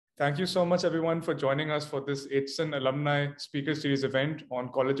Thank you so much, everyone, for joining us for this Aitchison Alumni Speaker Series event on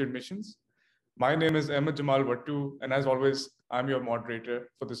college admissions. My name is Ahmed Jamal Wattu, and as always, I'm your moderator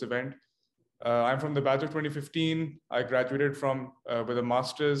for this event. I'm from the batch of 2015. I graduated with a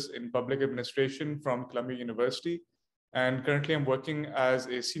master's in public administration from Columbia University, and currently I'm working as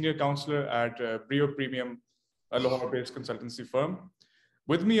a senior counselor at Brio Premium, a Lahore-based consultancy firm.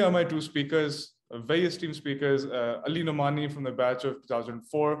 With me are my two speakers, very esteemed speakers, Ali Nomani from the batch of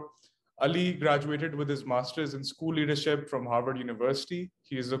 2004. Ali graduated with his master's in school leadership from Harvard University.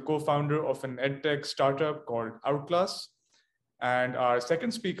 He is the co-founder of an EdTech startup called Outclass. And our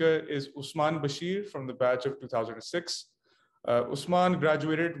second speaker is Oosman Bashir from the batch of 2006. Oosman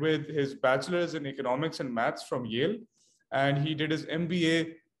graduated with his bachelor's in economics and maths from Yale, and he did his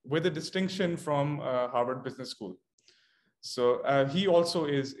MBA with a distinction from Harvard Business School. So he also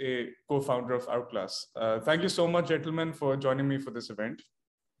is a co-founder of Outclass. Thank you so much, gentlemen, for joining me for this event.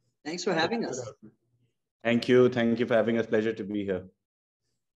 Thanks for having us. Thank you. Thank you for having us. Pleasure to be here.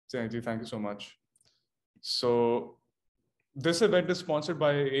 Thank you so much. So this event is sponsored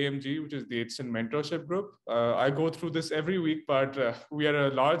by AMG, which is the Aitchison Mentorship Group. I go through this every week, but we are a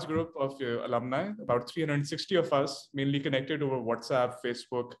large group of alumni, about 360 of us, mainly connected over WhatsApp,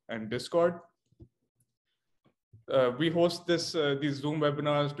 Facebook, and Discord. We host these Zoom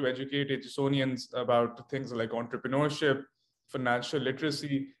webinars to educate Aitchisonians about things like entrepreneurship, financial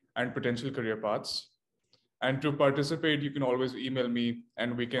literacy, and potential career paths. And to participate, you can always email me,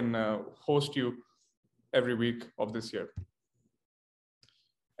 and we can host you every week of this year.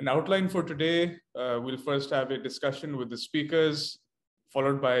 An outline for today, we'll first have a discussion with the speakers,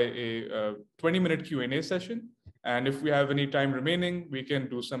 followed by a 20-minute Q&A session. And if we have any time remaining, we can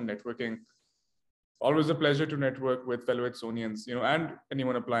do some networking. Always a pleasure to network with fellow Aitchisonians, and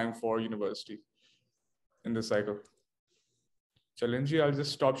anyone applying for university in this cycle. Chalenji, I'll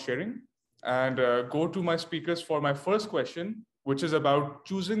just stop sharing and go to my speakers for my first question, which is about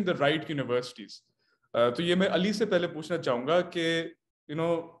choosing the right universities. तो ये मैं अली से पहले पूछना चाहूँगा कि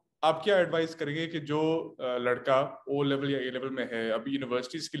आप क्या एडवाइस करेंगे कि जो लड़का ओ लेवल या ए लेवल में है, अभी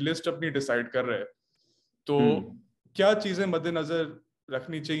यूनिवर्सिटीज की लिस्ट अपनी डिसाइड कर रहे हैं, तो क्या चीजें मद्देनजर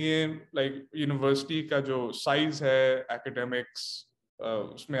रखनी चाहिए, लाइक यूनिवर्सिटी का जो साइज है, एकेडमिक्स,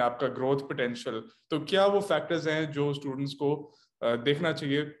 उसमें आपका ग्रोथ पोटेंशियल, तो क्या वो फैक्टर्स हैं जो स्टूडेंट्स को देखना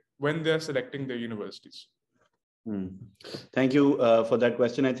चाहिए when they are selecting their universities? Thank you for that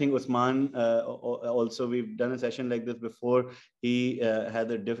question. I think Oosman, also we've done a session like this before. He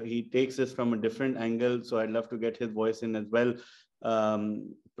he takes this from a different angle, so I'd love to get his voice in as well,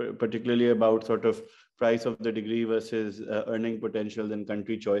 particularly about sort of price of the degree versus earning potential and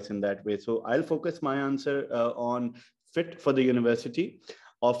country choice in that way. So I'll focus my answer on fit for the university.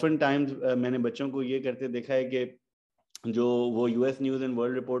 Oftentimes मैंने बच्चों को ये करते देखा है कि जो वो US news and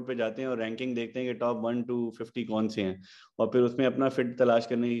world report पे जाते हैं और रैंकिंग देखते हैं कि टॉप 1 to 50 कौन से हैं, और फिर उसमें अपना फिट तलाश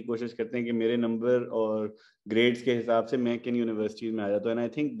करने की कोशिश करते हैं कि मेरे नंबर और ग्रेड्स के हिसाब से मैं किन यूनिवर्सिटीज में आ जाता हूं. एंड आई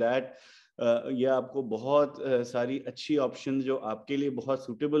थिंक दैट ये आपको बहुत सारी अच्छी ऑप्शन जो आपके लिए बहुत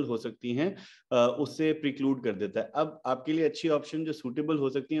सूटेबल हो सकती हैं उससे प्रिक्लूड कर देता है. अब आपके लिए अच्छी ऑप्शन जो सूटेबल हो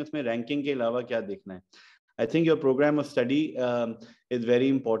सकती हैं उसमें रैंकिंग के अलावा क्या देखना है. I think your program of study is very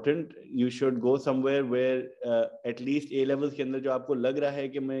important. You should go somewhere where at least A levels के अंदर जो आपको लग रहा है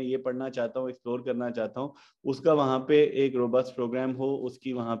कि मैं ये पढ़ना चाहता हूँ, एक्सप्लोर करना चाहता हूँ, उसका वहाँ पे एक रोबस्ट प्रोग्राम हो,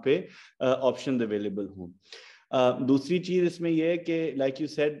 उसकी वहाँ पे ऑप्शन अवेलेबल हो. दूसरी चीज इसमें ये है कि like you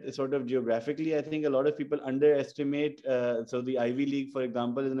said, sort of geographically, I think a lot of people underestimate. So the Ivy League, for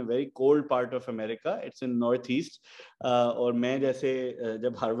example, is in a very cold part of America. It's in northeast. और मैं जैसे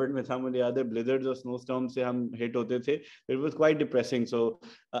जब हार्वर्ड में था, मुझे याद है blizzards और snowstorm से हम hit होते थे. It was quite depressing. So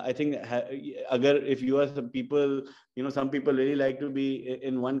I think अगर if you are some people, some people really like to be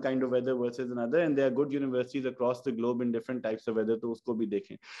in one kind of weather versus another, and there are good universities across the globe in different types of weather, तो उसको भी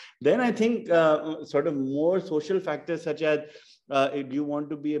देखें. Then I think sort of more social factors such as do you want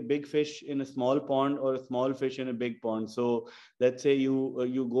to be a big fish in a small pond or a small fish in a big pond. So let's say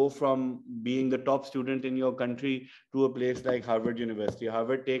you go from being the top student in your country to a place like Harvard University.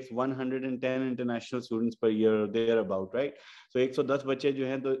 Harvard takes 110 international students per year, thereabout, right? So 110 बच्चे जो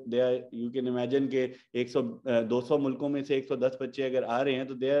हैं, तो they are, you can imagine कि 200 मुल्कों में से 110 बच्चे अगर आ रहे हैं,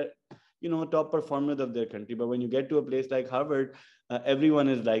 तो they are top performers of their country. But when you get to a place like Harvard, everyone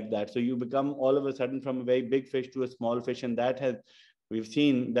is like that. So you become all of a sudden from a very big fish to a small fish, and we've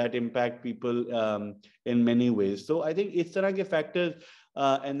seen that impact people in many ways. So I think it's तरह के factors,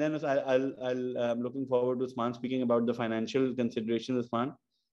 and then I'm looking forward to Oosman speaking about the financial considerations. Oosman.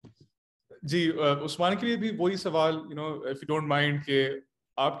 जी, उस्मान के लिए भी वही सवाल, if you don't mind, कि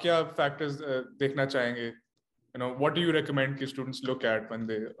आप क्या factors देखना चाहेंगे what do you recommend ki students look at when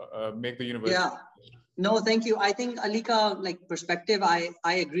they make the university? Yeah. No, thank you. I think Ali ka perspective,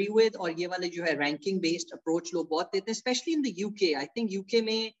 I agree with. और ये वाले जो है ranking based approach लोग बहुत देते हैं, especially in the UK. I think UK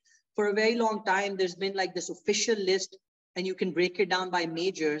में for a very long time there's been like this official list, and you can break it down by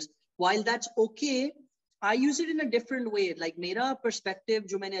majors. While that's okay, I use it in a different way. Like मेरा perspective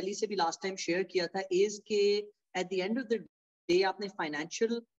जो मैंने अली से भी last time share किया था is कि at the end of the day आपने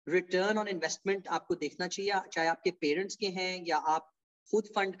financial return on investment आपको देखना चाहिए, चाहे आपके parents के हैं या आप खुद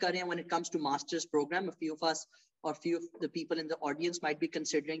fund करें. When it comes to master's program, a few of us or few of the people in the audience might be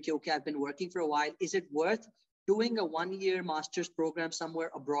considering okay, I've been working for a while, is it worth doing a 1-year master's program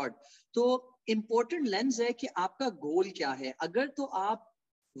somewhere abroad? तो important lens है कि आपका goal क्या है. अगर तो आप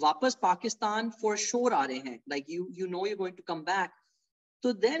वापस पाकिस्तान for sure आ रहे हैं, like you know you're going to come back,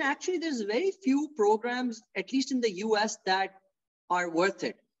 so then actually there's very few programs, at least in the US, that are worth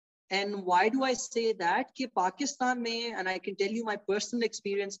it. And why do I say that? कि Pakistan mein, and I can tell you my personal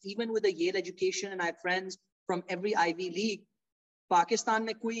experience, even with the Yale education, and I have friends from every Ivy League, Pakistan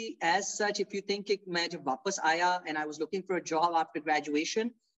mein koi as such, if you think कि मैं जब वापस आया and I was looking for a job after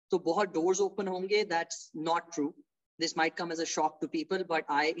graduation, तो बहुत doors open होंगे, that's not true. This might come as a shock to people, but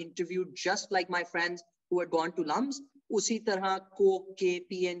I interviewed just like my friends who had gone to LUMS. उसी तरह Coke के,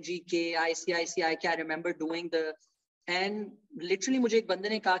 PNG के, ICICI के, I remember doing the, and literally मुझे एक बंदे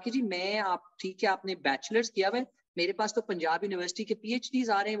ने कहा कि जी मैं आप ठीक है आपने बैचलर्स किया है, मेरे पास तो पंजाब यूनिवर्सिटी के PhDs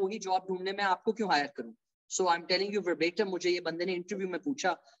आ रहे हैं, वही जॉब ढूंढने में आपको क्यों हायर करूं? So I'm telling you verbatim, मुझे ये बंदे ने इंटरव्यू में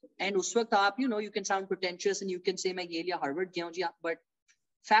पूछा, and उस वक्त आप you can sound pretentious and you can say मैं येल या हार्वर्ड गया हूं जी, but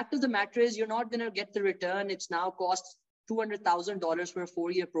fact of the matter is you're not going to get the return. It's now costs $200,000 for a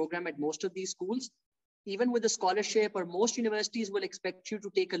 4-year program at most of these schools. Even with a scholarship, or most universities will expect you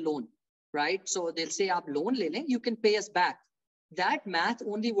to take a loan, right? So they'll say आप loan ले लें, you can pay us back. That math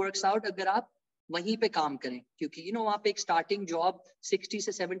only works out अगर आप वहीं पे काम करें, क्योंकि वहाँ पे एक starting job $60,000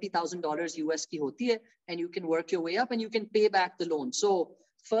 से $70,000 US की होती है, and you can work your way up and you can pay back the loan. So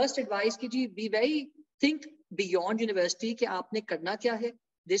first advice कीजिए, think beyond university कि आपने करना क्या है.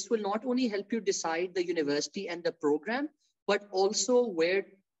 This will not only help you decide the university and the program, but also where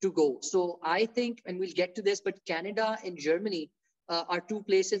to go. So I think, and we'll get to this, but Canada and Germany are 2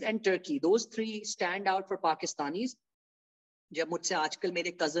 places, and Turkey. Those 3 stand out for Pakistanis. जब मुझसे आजकल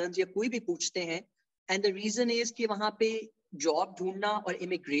मेरे cousins या कोई भी पूछते हैं, and the reason is कि वहाँ पे job ढूंढना और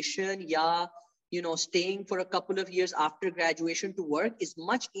immigration या staying for a couple of years after graduation to work is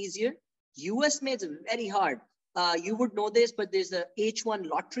much easier. US में it's very hard. You would know this, but there's a H1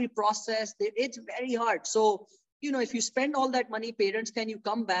 lottery process. It's very hard. So, if you spend all that money, parents, can you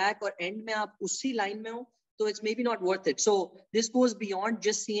come back or end में आप उसी line में हो? So it's maybe not worth it. So this goes beyond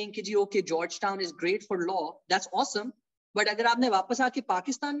just seeing कि जी okay, Georgetown is great for law. That's awesome. But अगर आपने वापस आके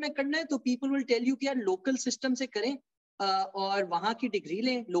पाकिस्तान में करना है, तो people will tell you कि यार local system से करें और वहाँ की degree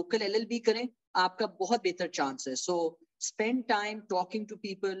लें, local LLB करें, आपका बहुत बेहतर chance है. So spend time talking to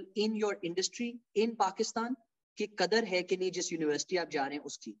people in your industry in Pakistan कि कदर है कि नहीं जिस university आप जा रहे हैं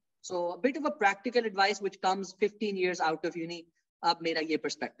उसकी. So a bit of a practical advice which comes 15 years out of uni. अब मेरा ये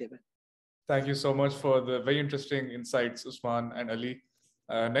perspective है. Thank you so much for the very interesting insights, Oosman and Ali.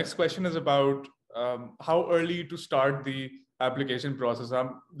 Next question is about how early to start the application process.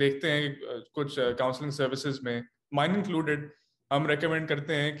 हम देखते हैं कुछ counseling services में, mine included, हम recommend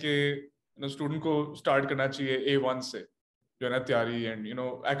करते हैं कि student को start करना चाहिए A1 से, जो है ना तैयारी,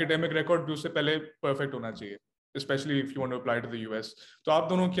 and academic record भी उससे पहले perfect होना चाहिए, especially if you want to apply to the US. तो आप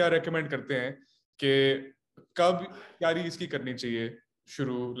दोनों क्या recommend करते हैं कि कब तैयारी इसकी करनी चाहिए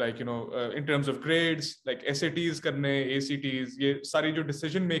शुरू, like in terms of grades, like SATs करने, ACTs, ये सारी जो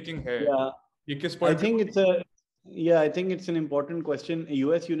decision making है, ये किस point? I think it's an important question.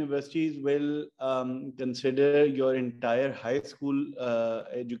 US universities will consider your entire high school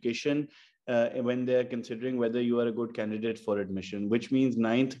education when they are considering whether you are a good candidate for admission, which means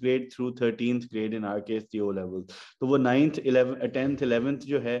 9th grade through 13th grade, in our case the O level. तो वो 9th 10th 11th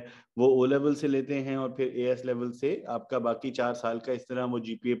जो है वो O level से लेते हैं और फिर AS level से आपका बाकी 4 साल का इस तरह वो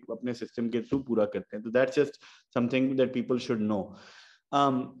GPA अपने system के through पूरा करते हैं. So that's just something that people should know.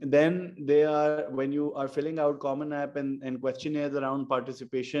 Then they are, when you are filling out Common App and questionnaires around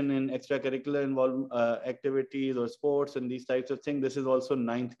participation in extracurricular activities or sports and these types of things, this is also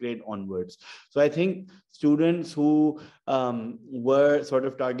 9th grade onwards. So I think students who were sort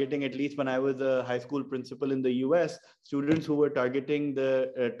of targeting, at least when I was a high school principal in the US, students who were targeting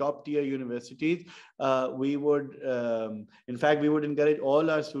the top tier universities, we would, in fact, we would encourage all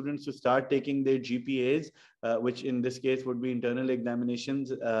our students to start taking their GPAs, which in this case would be internal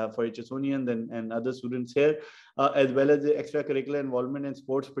examinations for Aitchisonians and other students here, as well as the extracurricular involvement in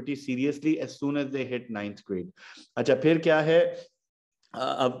sports pretty seriously as soon as they hit 9th grade. अच्छा फिर क्या है,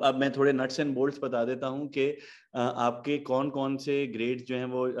 अब मैं थोड़े nuts and bolts बता देता हूं कि आपके कौन कौन से ग्रेड्स जो हैं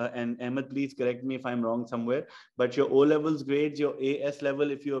वो, and Ahmad please correct me if I am wrong somewhere, but your O levels grades, your AS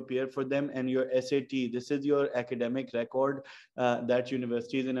level if you appear for them, and your SAT, this is your academic record that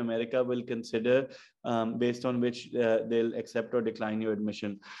universities in America will consider based on which they'll accept or decline your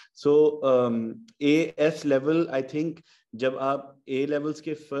admission. So AS level, I think जब आप A levels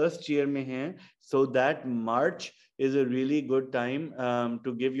के first year में हैं, so that March is a really good time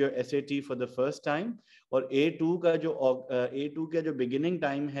to give your SAT for the first time. और A2 का जो beginning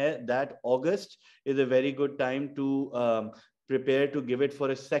time है, that August is a very good time to prepare to give it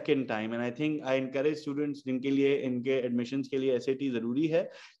for a second time. And I think I encourage students जिनके लिए इनके admissions के लिए SAT ज़रूरी है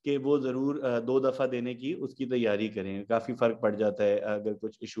कि वो ज़रूर 2 दफ़ा देने की उसकी तैयारी करें, काफ़ी फ़र्क पड़ जाता है अगर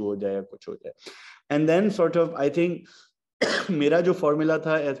कुछ issue हो जाए या कुछ हो जाए. And then sort of I think मेरा जो formula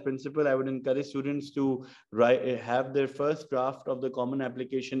था as principal, I would encourage students to have their first draft of the common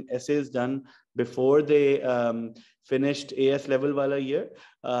application essays done before they finished AS level वाला year,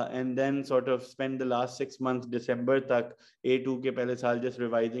 and then sort of spend the last 6 months December तक A2 के पहले साल just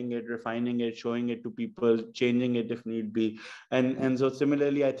revising it, refining it, showing it to people, changing it if need be, and so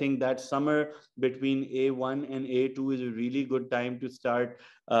similarly I think that summer between A1 and A2 is a really good time to start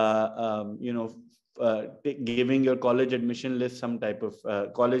giving your college admission list some type of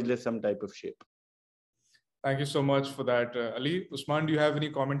college list some type of shape. Thank you so much for that, Ali. Oosman, do you have any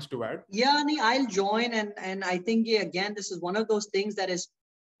comments to add? Yeah, I'll join, and I think again this is one of those things that has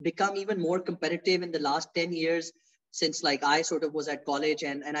become even more competitive in the last 10 years since like I sort of was at college,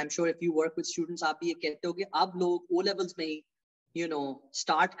 and I'm sure if you work with students, आप भी ये कहते हो कि अब लोग O levels में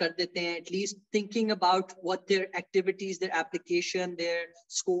start कर देते हैं, at least thinking about what their activities, their application, their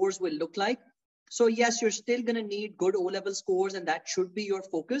scores will look like. So yes, you're still going to need good O-level scores, and that should be your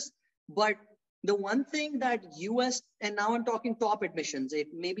focus. But the one thing that US, and now I'm talking top admissions, it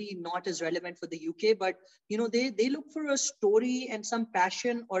may be not as relevant for the UK, but they look for a story and some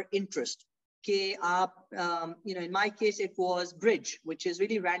passion or interest. In my case, it was bridge, which is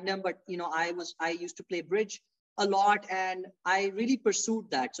really random, but I used to play bridge a lot, and I really pursued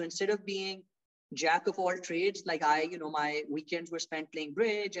that. So instead of being jack of all trades, like my weekends were spent playing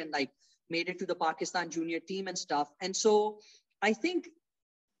bridge, and like made it to the Pakistan junior team and stuff. And so I think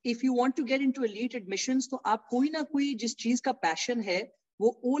if you want to get into elite admissions, तो आप कोई ना कोई जिस चीज का passion है,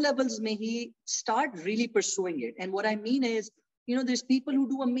 वो O levels में ही start really pursuing it. And what I mean is, there's people who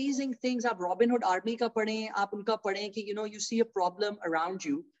do amazing things. आप Robin Hood Army का पढ़ें, आप उनका पढ़ें कि you see a problem around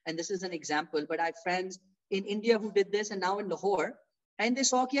you. And this is an example, but I have friends in India who did this, and now in Lahore, and they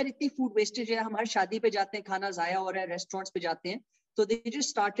saw कि यार इतनी food wastage है, हम हर शादी पे जाते हैं, खाना ज़ाया हो रहा है, restaurants पे जाते हैं. So they just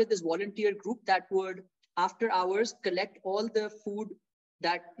started this volunteer group that would, after hours, collect all the food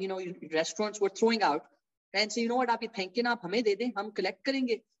that restaurants were throwing out, and say, what, आप ये फेंके ना, आप हमें दे दें, हम collect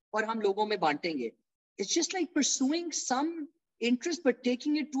करेंगे और हम लोगों में बांटेंगे. It's just like pursuing some interest, but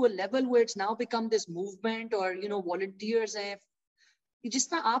taking it to a level where it's now become this movement, or volunteers. And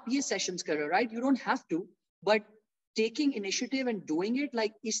just ना आप ये sessions कर रहे हो, right? You don't have to, but taking initiative and doing it,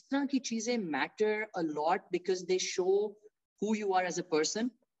 like इस तरह की चीजें matter a lot because they show who you are as a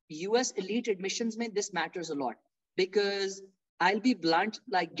person. US elite admissions mein, this matters a lot because I'll be blunt,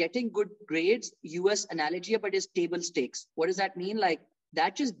 like getting good grades, US analogy, but is table stakes. What does that mean? Like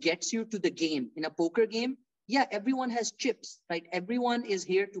that just gets you to the game. In a poker game, yeah, everyone has chips, right? Everyone is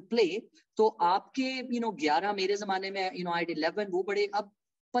here to play. So aapke, 11 mere zamane mein, I had 11, wo bade, ab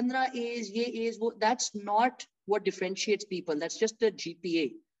 15 A's, ye A's, wo, that's not what differentiates people. That's just a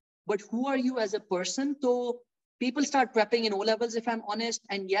GPA. But who are you as a person? So people start prepping in O levels, if I'm honest.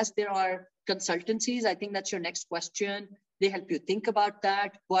 And yes, there are consultancies. I think that's your next question. They help you think about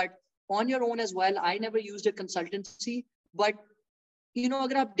that, but on your own as well. I never used a consultancy, but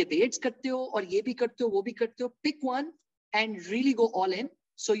अगर आप debates करते हो और ये भी करते हो, वो भी करते हो, pick one and really go all in.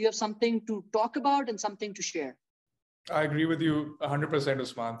 So you have something to talk about and something to share. I agree with you 100%,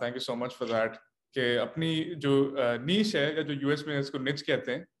 Oosman. Thank you so much for that. कि अपनी जो niche है या जो US में इसको niche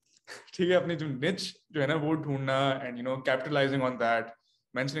कहते हैं, ठीक है, अपनी जो niche जो है ना वो ढूंढना and capitalizing on that,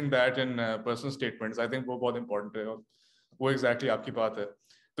 mentioning that in personal statements, I think वो बहुत important है और वो exactly आपकी बात है.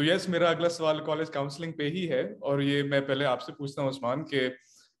 तो yes, मेरा अगला सवाल कॉलेज काउंसलिंग पे ही है और ये मैं पहले आपसे पूछता हूँ उस्मान कि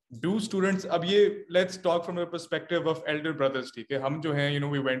Do students, अब ये let's talk from a perspective of elder brothers, ठीक है? हम जो हैं,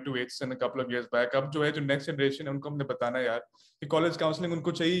 we went to Aitchison a couple of years back. अब जो है जो next generation है उनको हमने बताना यार कि college counseling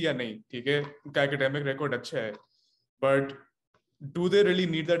उनको चाहिए या नहीं, ठीक है? उनका academic record अच्छा है, but do they really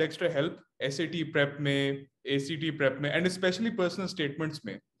need that extra help? SAT prep में, ACT prep में, and especially personal statements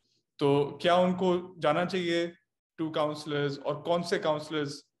में, तो क्या उनको जाना चाहिए to counselors और कौन से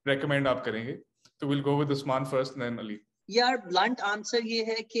counselors recommend आप करेंगे? So we'll go with Oosman first and then Ali. Yeah, blunt answer ये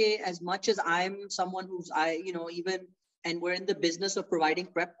है कि as much as I'm someone who's even and we're in the business of providing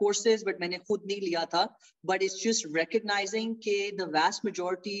prep courses, but मैंने खुद नहीं लिया था, but it's just recognizing कि the vast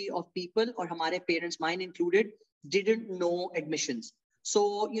majority of people और हमारे parents, mine included, didn't know admissions.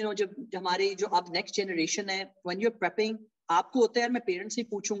 So जब हमारे जो अब next generation है, when you're prepping, आपको होता है यार मैं parents से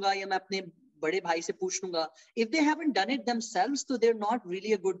पूछूंगा या मैं अपने बड़े भाई से पूछ लूंगा. If they haven't done it themselves, so they're not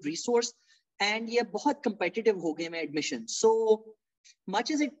really a good resource. And ये बहुत competitive हो गए में admission. So much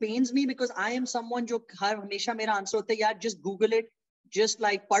as it pains me because I am someone जो हमेशा मेरा answer होता है यार just Google it, just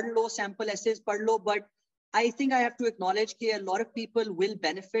like पढ़ लो sample essays पढ़ लो. But I think I have to acknowledge कि a lot of people will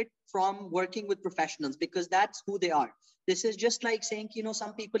benefit from working with professionals because that's who they are. This is just like saying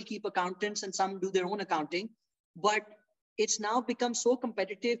some people keep accountants and some do their own accounting, but it's now become so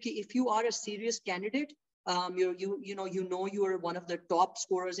competitive कि if you are a serious candidate, you are one of the top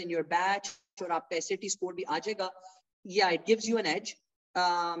scorers in your batch और आपका SAT score भी आ जाएगा. Yeah, it gives you an edge.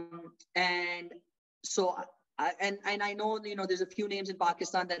 And so and I know there's a few names in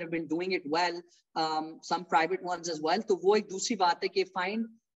Pakistan that have been doing it well, some private ones as well. तो वो एक दूसरी बात है कि find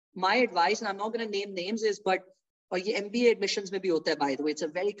my advice, and I'm not going to name names, is but ये MBA admissions में भी होता है, by the way. It's a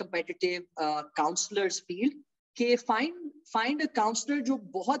very competitive counselors field. कि find a counselor जो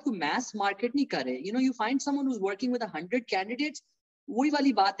बहुत कोई mass market नहीं करे. You find someone who's working with 100 candidates. वही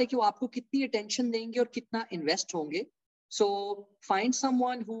वाली बात है कि वो आपको कितनी attention देंगे और कितना invest होंगे. So find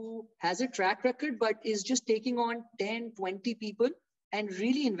someone who has a track record but is just taking on 10, 20 people and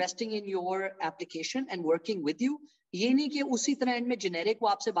really investing in your application and working with you. ये नहीं कि उसी तरह end में generic वो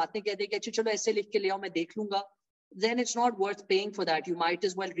आपसे बातें कह दे कि अच्छा चलो ऐसे लिख के ले आओ मैं देख लूंगा. Then it's not worth paying for that. You might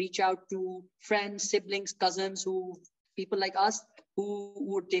as well reach out to friends, siblings, cousins, people like us who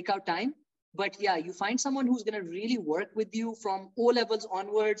would take out time. But yeah, you find someone who's going to really work with you from O levels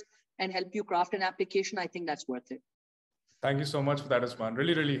onwards and help you craft an application. I think that's worth it. Thank you so much for that, Oosman.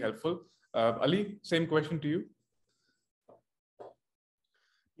 Really, really helpful. Ali, same question to you.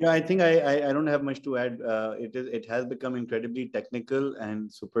 Yeah, I think I don't have much to add. It has become incredibly technical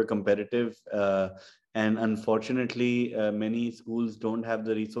and super competitive. And unfortunately, many schools don't have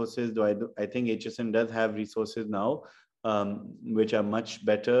the resources. Though I think Aitchison does have resources now, which are much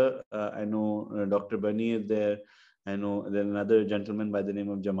better. I know Dr. Bani is there. I know there's another gentleman by the name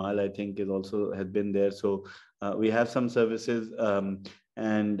of Jamal, I think, has been there. So we have some services,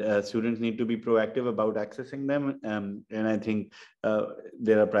 and students need to be proactive about accessing them. And I think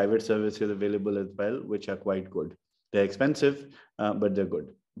there are private services available as well, which are quite good. They're expensive, but they're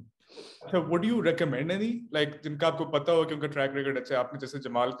good. So would you recommend any, like जिनका आपको पता हो कि उनका track record अच्छा है, आपने जैसे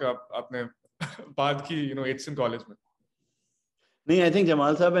जमाल का आपने बात की, Aitchison College में? I think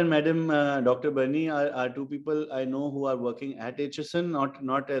Jamal Saab and Madam Dr. Bani are two people I know who are working at Aitchison,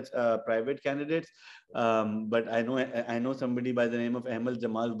 not as private candidates, but I know somebody by the name of Ahmed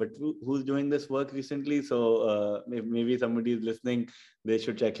Jamal, but who's doing this work recently. So if maybe somebody is listening, they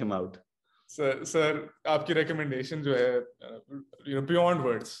should check him out. Sir, आपकी recommendation जो है, beyond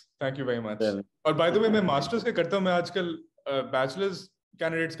words. Thank you very much. Yeah. और by the way, मैं masters के करता हूँ, मैं आजकल bachelor's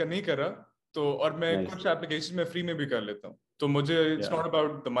candidates का नहीं कर रहा, तो और मैं कुछ applications में free में भी कर लेता हूँ. तो मुझे it's not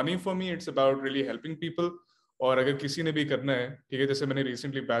about the money for me, it's about really helping people. और अगर किसी ने भी करना है, ठीक है, जैसे मैंने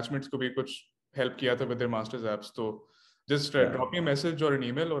recently batchmates को भी कुछ help किया था with their masters apps, तो just drop me a message or an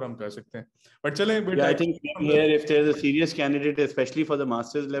email और हम कर सकते हैं. But चलें, yeah, I think here if there's a serious candidate, especially for the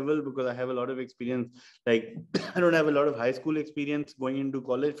master's level, because I have a lot of experience, like I don't have a lot of high school experience going into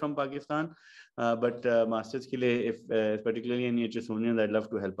college from Pakistan, but master's के लिए, if particularly in Aitchisonians, I'd love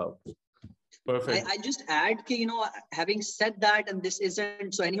to help out. Perfect. I just add कि having said that, and this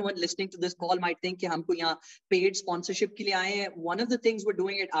isn't so anyone listening to this call might think कि हमको यहाँ paid sponsorship के लिए आए हैं. One of the things we're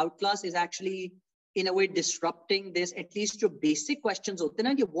doing at Outclass is actually in a way disrupting this, at least your basic questions होते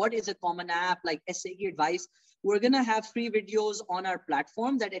ना कि what is a common app, like SAE advice. We're going to have free videos on our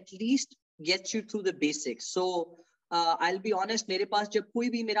platform that at least gets you through the basics. So I'll be honest, मेरे पास जब कोई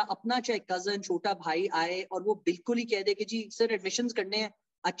भी मेरा अपना चाहे cousin, छोटा भाई आए और वो बिल्कुल ही कह दे कि जी सर admissions करने हैं,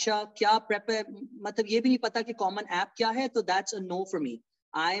 अच्छा क्या prep है, मतलब ये भी नहीं पता कि common app क्या है, तो that's a no for me.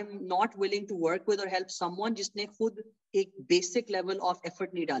 I'm not willing to work with or help someone जिसने खुद एक basic level of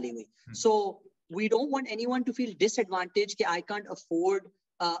effort नहीं डाली हुई. So we don't want anyone to feel disadvantaged कि I can't afford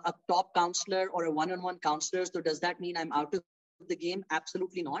a top counselor or a one-on-one counselor. So does that mean I'm out of the game?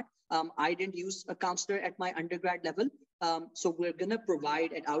 Absolutely not. I didn't use a counselor at my undergrad level. So we're going to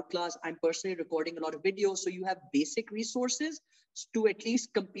provide at Outclass. I'm personally recording a lot of videos. So you have basic resources to at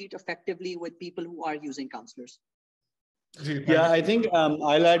least compete effectively with people who are using counselors. Yeah, I think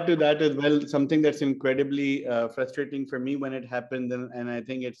I'll add to that as well. Something that's incredibly frustrating for me when it happens, and I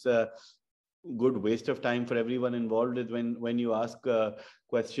think it's a good waste of time for everyone involved, is when you ask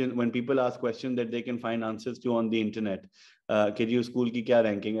when people ask questions that they can find answers to on the internet. कि जी school की क्या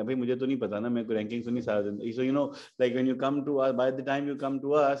ranking है भाई, मुझे तो नहीं पता ना, मेरे को रैंकिंग सुनी सारा दिन. So like when you come to us, by the time you come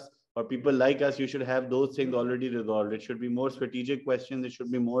to us or people like us, you should have those things already resolved. It should be more strategic questions. It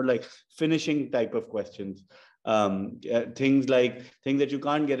should be more like finishing type of questions. Things that you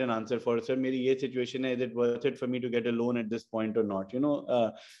can't get an answer for. Sir, मेरी ये situation है, is it worth it for me to get a loan at this point or not?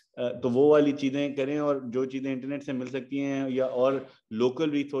 तो वो वाली चीजें करें, और जो चीजें इंटरनेट से मिल सकती हैं या और लोकल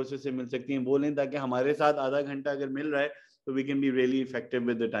रिसोर्सेज से मिल सकती हैं वो लें, ताकि हमारे साथ आधा घंटा अगर मिल रहा है तो we can be really effective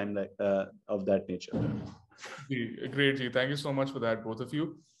with the time of that nature. Great ji, thank you so much for that both of you.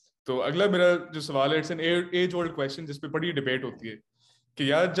 तो अगला मेरा जो सवाल है, it's an as old question जिस पे बड़ी डिबेट होती है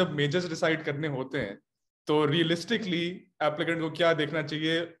कि यार जब मेजर्स डिसाइड करने होते हैं तो रियलिस्टिकली एप्लीकेंट को क्या देखना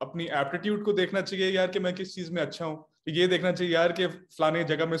चाहिए? अपनी एप्टीट्यूड को देखना चाहिए यार कि मैं किस चीज में अच्छा हूँ, ये देखना चाहिए यार कि फलाने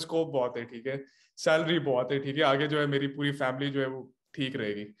जगह में स्कोप बहुत है, ठीक है, सैलरी बहुत है, ठीक है, आगे जो है मेरी पूरी फैमिली जो है वो ठीक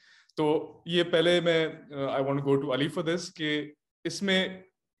रहेगी. तो ये पहले मैं I want to go to Ali for this कि इसमें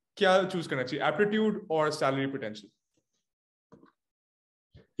क्या चूज करना चाहिए, एप्टीट्यूड और salary potential?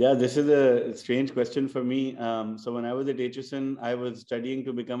 Yeah, this is a strange question for me. So when I was at Aitchison, I was studying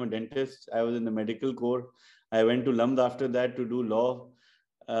to become a dentist. I was in the medical corps. I went to Lund after that to do law.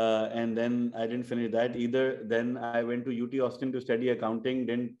 And then I didn't finish that either. Then I went to UT Austin to study accounting.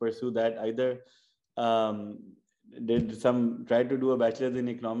 Didn't pursue that either. Tried to do a bachelor's in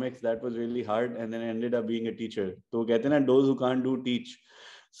economics. That was really hard. And then I ended up being a teacher. So कहते हैं ना, those who can't do teach.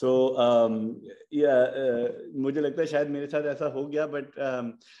 So मुझे लगता है शायद मेरे साथ ऐसा हो गया, but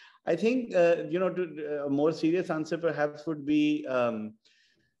I think a more serious answer perhaps would be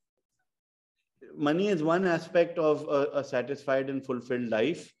money is one aspect of a satisfied and fulfilled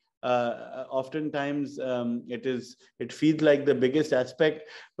life. Oftentimes it feels like the biggest aspect,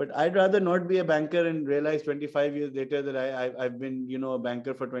 but I'd rather not be a banker and realize 25 years later that I've been a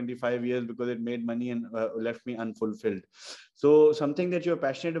banker for 25 years because it made money and left me unfulfilled. So something that you're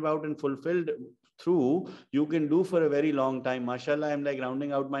passionate about and fulfilled through, you can do for a very long time. Mashallah, I'm like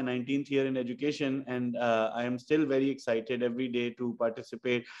rounding out my 19th year in education, and I am still very excited every day to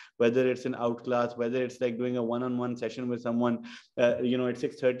participate, whether it's an Outclass, whether it's like doing a one-on-one session with someone, at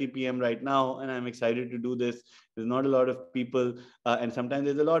 6:30 p.m. right now, and I'm excited to do this. There's not a lot of people, and sometimes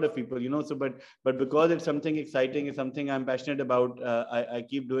there's a lot of people, so but because it's something exciting, it's something I'm passionate about, I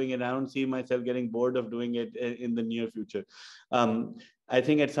keep doing it. I don't see myself getting bored of doing it in the near future. I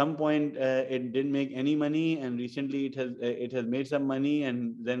think at some point it didn't make any money, and recently it has made some money,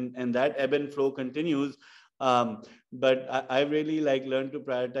 and that ebb and flow continues. But I really learned to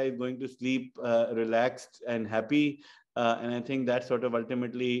prioritize going to sleep relaxed and happy, and I think that's sort of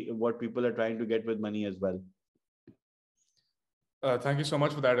ultimately what people are trying to get with money as well. Thank you so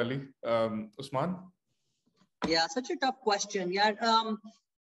much for that, Ali. Oosman? Yeah, such a tough question. Yeah,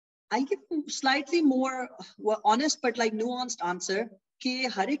 I'll give slightly more honest but nuanced answer. कि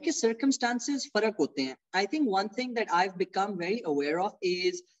हर एक के circumstances फर्क होते हैं. I think one thing that I've become very aware of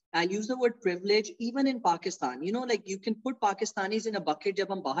is, I'll use the word privilege, even in Pakistan. You can put Pakistanis in a bucket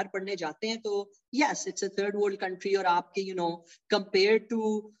जब हम बाहर पढ़ने जाते हैं तो yes, it's a third world country, और आपके compared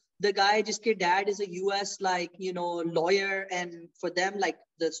to the guy जिसके dad is a US lawyer, and for them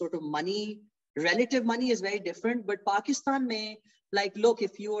the sort of money, relative money is very different. But Pakistan में look,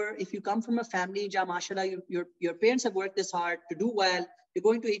 if you come from a family jहाँ mashallah your parents have worked this hard to do well, you're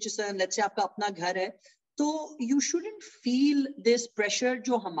going to Aitchison, let's say आपका अपना घर है, तो you shouldn't feel this pressure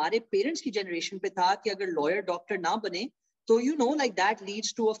जो हमारे parents की generation पे था कि अगर lawyer doctor ना बने तो that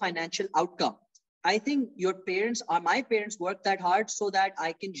leads to a financial outcome. I think my parents worked that hard so that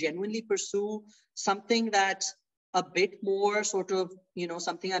I can genuinely pursue something that's a bit more sort of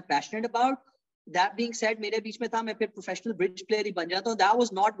something I'm passionate about. That being said, मेरे बीच में था मैं फिर professional bridge player ही बन जाता हूँ. That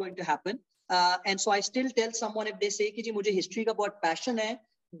was not going to happen. And so I still tell someone, if they say कि जी मुझे history का बहुत passion है,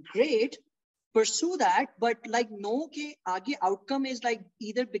 great, pursue that. But know कि आगे outcome is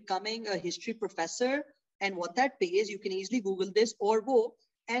either becoming a history professor, and what that pays, you can easily Google this, or wo.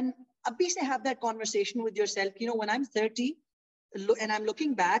 And abhi se have that conversation with yourself. When I'm 30 and I'm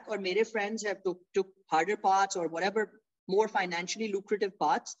looking back, or मेरे friends have took harder paths or whatever more financially lucrative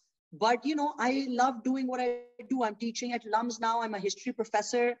paths, But, you know, I love doing what I do. I'm teaching at LUMS now. I'm a history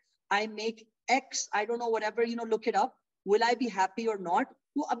professor. I make X, I don't know, whatever, you know, look it up. Will I be happy or not?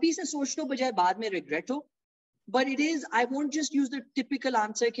 वो अभी से सोच लो बजाय बाद में regret हो. But it is, I won't just use the typical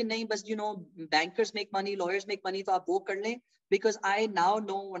answer कि नहीं बस, you know, bankers make money, lawyers make money, तो आप वो कर लें. Because I now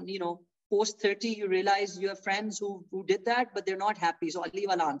know, you know, post 30, you realize you have friends who did that, but they're not happy. So I'll leave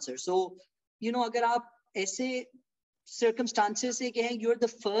an answer. So, you know, अगर आप ऐसे circumstances say you're the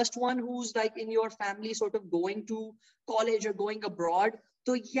first one who's like in your family sort of going to college or going abroad,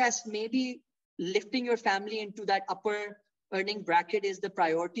 so yes, maybe lifting your family into that upper earning bracket is the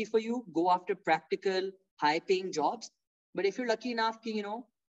priority for you. Go after practical high paying jobs. But if you're lucky enough, you know,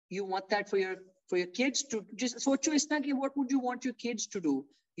 you want that for your kids to just socho isna ki what would you want your kids to do?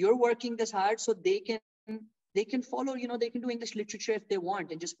 You're working this hard so they can follow, you know, they can do English literature if they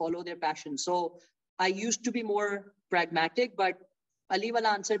want and just follow their passion. So I used to be more pragmatic, but Ali wala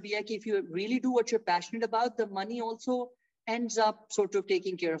answer bhi hai ki if you really do what you're passionate about, the money also ends up sort of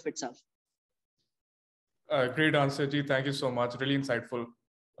taking care of itself. Great answer, Ji. Thank you so much. Really insightful.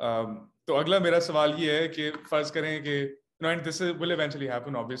 तो अगला मेरा सवाल ये है कि फर्ज करें कि, you know, and this will eventually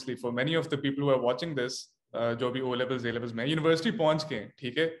happen, obviously, for many of the people who are watching this, जो भी O levels, A levels में, university पहुंच के,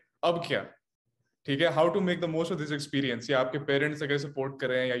 ठीक है, अब क्या? ठीक है, how to make the most of this experience? या आपके parents अगर support कर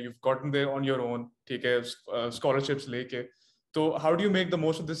रहे हैं, या you've gotten there on your own, ठीक है, scholarships लेके, तो how do you make the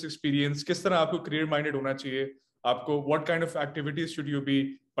most of this experience? किस तरह आपको career minded होना चाहिए? आपको what kind of activities should you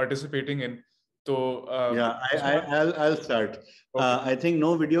be participating in? So yeah, I'll start. Okay. I think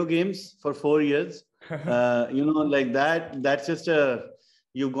no video games for 4 years. You know, like that's just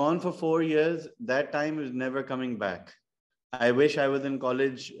you've gone for 4 years. That time is never coming back. I wish I was in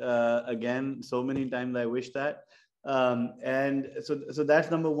college again. So many times I wish that. And so that's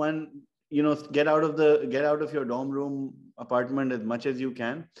number one. You know, get out of your dorm room, apartment as much as you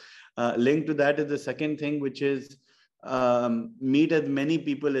can. Linked to that is the second thing, which is meet as many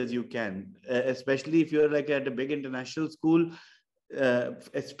people as you can, especially if you're like at a big international school,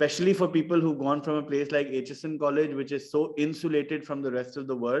 especially for people who've gone from a place like Aitchison College, which is so insulated from the rest of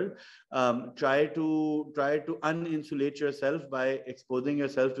the world. Try to uninsulate yourself by exposing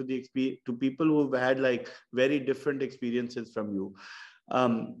yourself to people who've had like very different experiences from you.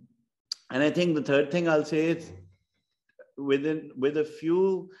 And I think the third thing I'll say is with a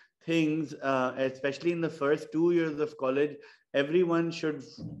few things, especially in the first 2 years of college, everyone should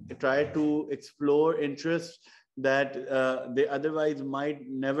try to explore interests that they otherwise might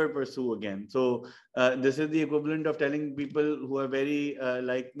never pursue again. So this is the equivalent of telling people who are very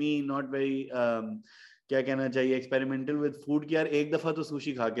like me, not very क्या कहना चाहिए, experimental with food, कि यार एक दफा तो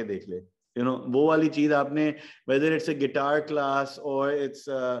sushi खा के देख ले. You know, वो वाली चीज आपने, whether it's a guitar class or it's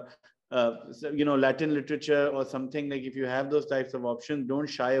you know, Latin literature or something, like if you have those types of options, don't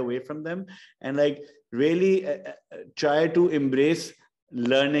shy away from them, and like really try to embrace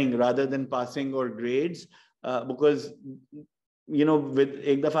learning rather than passing or grades, because you know, with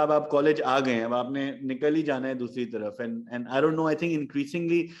एक दफा आप college आ गए हैं, अब आपने निकल ही जाना है दूसरी तरफ, and I don't know, I think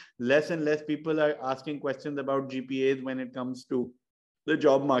increasingly less and less people are asking questions about GPAs when it comes to the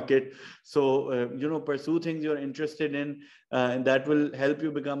job market. So you know, pursue things you're interested in, and that will help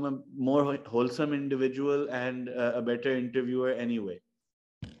you become a more wholesome individual and a better interviewer anyway.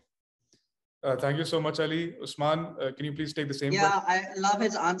 Thank you so much, Ali. Oosman, can you please take the same? Yeah, I love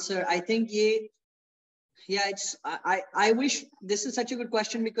his answer. I think I wish, this is such a good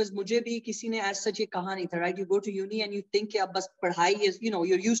question, because मुझे भी किसी ने as such ये कहा नहीं था, right? You go to uni and you think अब बस पढ़ाई is, you know,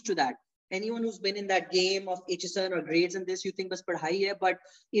 you're used to that. Anyone who's been in that game of Aitchison or grades and this, you think bas padhai hai, but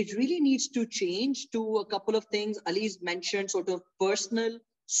it really needs to change to a couple of things. Ali's mentioned sort of personal,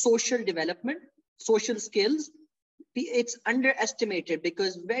 social development, social skills. It's underestimated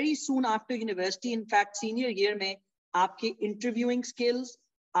because very soon after university, in fact, senior year mein, aapke interviewing skills,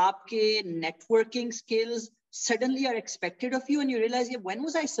 aapke networking skills suddenly are expected of you, and you realize, yeah, when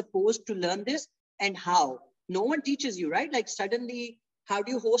was I supposed to learn this and how? No one teaches you, right? Like suddenly, how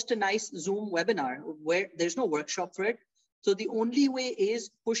do you host a nice Zoom webinar where there's no workshop for it? So the only way is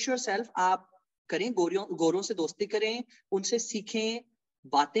push yourself. आप करें, गोरों से दोस्ती करें, उनसे सीखें,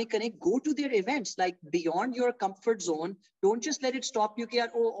 बातें करें. Go to their events, like beyond your comfort zone. Don't just let it stop you. कि यार,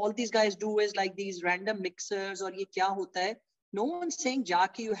 oh, all these guys do is like these random mixers और ये क्या होता है? No one's saying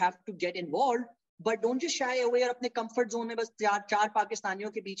जाके you have to get involved, but don't just shy away और अपने comfort zone में बस चार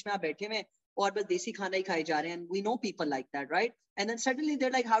पाकिस्तानियों के बीच में आप बैठे में और बस देसी खाना ही खाए जा रहे हैं. And we know people like that, right? And then suddenly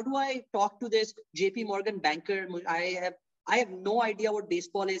they're like, how do I talk to this JP Morgan banker? I have no idea what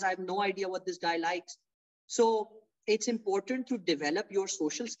baseball is. I have no idea what this guy likes. So it's important to develop your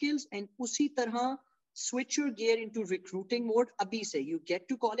social skills. And usi tarha, switch your gear into recruiting mode. Abhi se, you get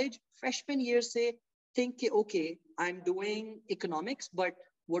to college, freshman year se, think, okay, I'm doing economics, but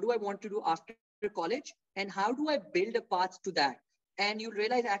what do I want to do after college? And how do I build a path to that? And you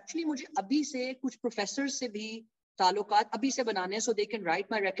realize, actually, mujhe abhi se kuch professors se bhi talukat abhi se banane, so they can write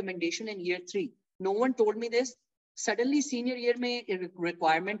my recommendation in year 3. No one told me this. Suddenly, senior year mein a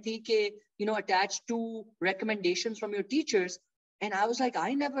requirement thi ke, attached to recommendations from your teachers. And I was like,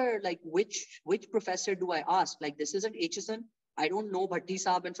 I never, like, which professor do I ask? Like, this isn't Aitchison. I don't know Bhatti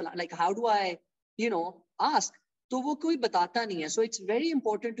Saab and like, how do I, ask? To wo koi batata nahi hai. So it's very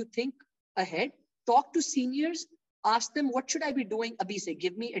important to think ahead, talk to seniors, ask them, what should I be doing? Abhi se,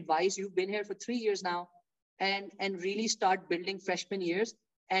 give me advice. You've been here for 3 years now, and really start building freshman years.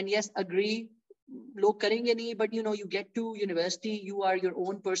 And yes, agree, log karenge nahi, but you get to university, you are your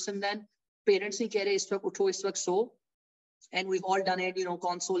own person then. Parents nahi keh rahe, is waqt utho, is waqt so. And we've all done it,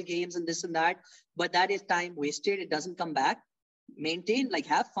 console games and this and that, but that is time wasted. It doesn't come back. Maintain, like,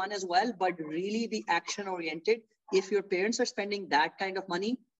 have fun as well, but really be action oriented. If your parents are spending that kind of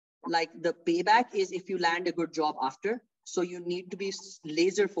money, like, the payback is if you land a good job after. So you need to be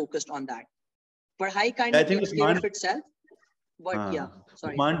laser focused on that. Padhai kind of takes care of itself. But yeah,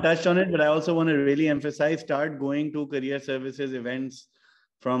 sorry. Oosman touched on it, but I also want to really emphasize, start going to career services events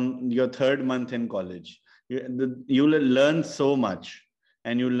from your 3rd month in college. You will learn so much,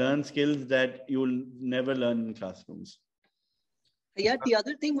 and you learn skills that you will never learn in classrooms. Yeah, the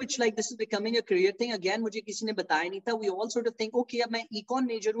other thing, which, like, this is becoming a career thing again, mujhe kisi ne bataya nahi tha. We all sort of think, okay, ab main econ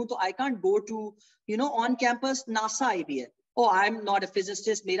major hu, so I can't go to, on campus NASA IB hai. Oh, I'm not a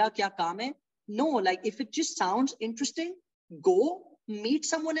physicist, mera kya kaam hai? No, like, if it just sounds interesting, go meet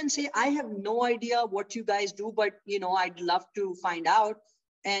someone and say, I have no idea what you guys do, but I'd love to find out.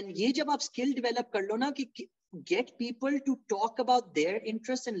 And ye jab aap skill develop kar lo na, ki get people to talk about their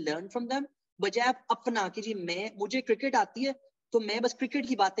interests and learn from them. Bajaye aap apna ki ji mujhe cricket aati hai, तो मैं बस cricket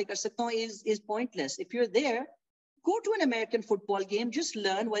की बातें कर सकता हूँ is pointless. If you're there, go to an American football game, just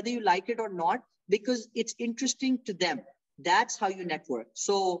learn whether you like it or not, because it's interesting to them. That's how you network.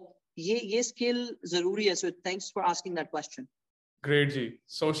 So ye skill zaruri hai. So thanks for asking that question. Great, Ji.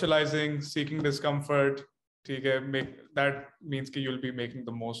 Socializing, seeking discomfort. That means that you'll be making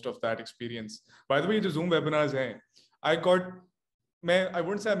the most of that experience. By the way, the Zoom webinars hai, I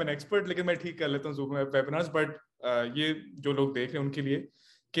wouldn't say I'm an expert, लेकिन मैं ठीक कर लेता हूँ Zoom webinars, but ये जो लोग देख रहे हैं उनके लिए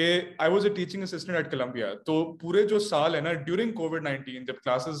कि I was a teaching assistant at Columbia. तो पूरे जो साल है ना, during COVID-19, जब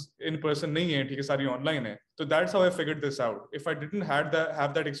classes in person नहीं है, ठीक है, सारी online है, तो that's how I figured this out. If I didn't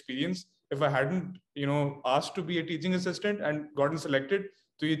have that experience, if I hadn't asked to be a teaching assistant and gotten selected,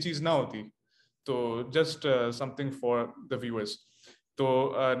 तो ये चीज ना होती. तो just something for the viewers.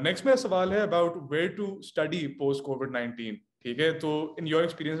 तो next मेरा सवाल है about where to study post COVID-19. ठीक है, तो in your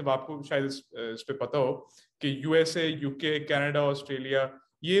experience, आपको शायद इस पे पता हो कि USA, UK, Canada, Australia,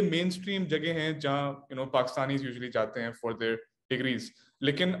 ये mainstream जगह हैं जहाँ Pakistanis usually जाते हैं for their degrees.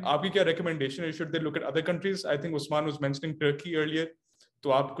 लेकिन आपकी क्या recommendation है? Should they look at other countries? I think Oosman was mentioning Turkey earlier.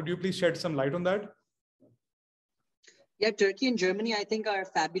 So could you please shed some light on that? Yeah, Turkey and Germany, I think, are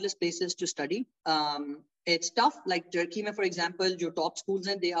fabulous places to study. It's tough. Like Turkey, for example, your top schools,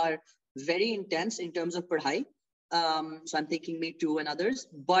 and they are very intense in terms of padhai. So I'm thinking me too and others.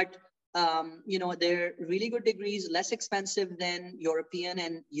 But, they're really good degrees, less expensive than European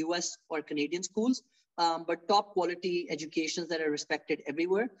and US or Canadian schools, but top quality educations that are respected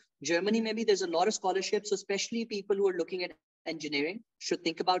everywhere. Germany, maybe there's a lot of scholarships, especially people who are looking at engineering should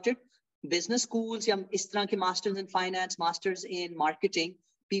think about it. Business schools, is tarah ke masters in finance, masters in marketing.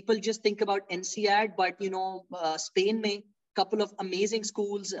 People just think about NCAD, but Spain may couple of amazing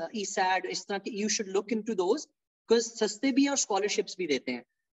schools, ESAD, you should look into those because saste bhi aur scholarships bhi dete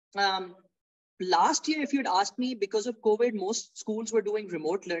hain. Last year, if you'd asked me, because of COVID, most schools were doing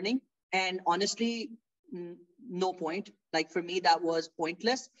remote learning, and honestly, no point. Like for me, that was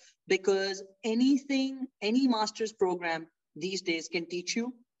pointless because any master's program these days can teach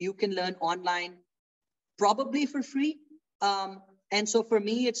you. You can learn online, probably for free. And so for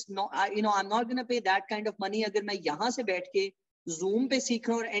me, it's not, I'm not going to pay that kind of money agar main yahan se baith ke Zoom pe seekh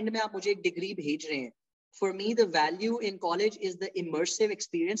raha hu aur end mein aap mujhe ek degree bhej rahe hain. For me, the value in college is the immersive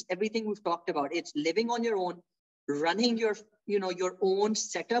experience. Everything we've talked about, it's living on your own, running your own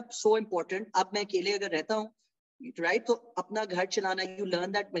setup. So important. Ab main akele agar rehta hu, right? So apna ghar chalana, you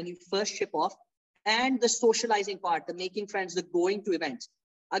learn that when you first ship off, and the socializing part, the making friends, the going to events.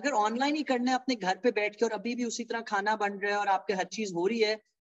 अगर online ही करना है अपने घर पे बैठ के और अभी भी उसी तरह खाना बन रहा है और आपके हर चीज हो रही है,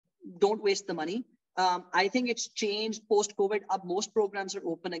 don't waste the money. I think it's changed post COVID. Ab most programs are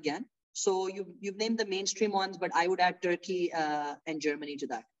open again. So you've named the mainstream ones, but I would add Turkey and Germany to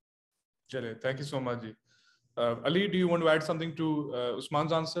that. Chale, thank you so much. Ali, do you want to add something to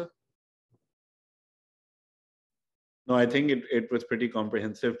Usman's answer? No, I think it was pretty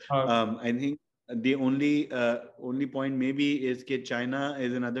comprehensive. I think the only point maybe is that China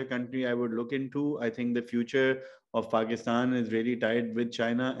is another country I would look into. I think the future of Pakistan is really tied with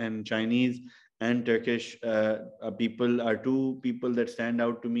China, and Chinese and Turkish people are two people that stand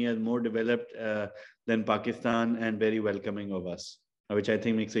out to me as more developed than Pakistan and very welcoming of us, which I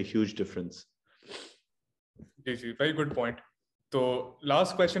think makes a huge difference. Very good point. So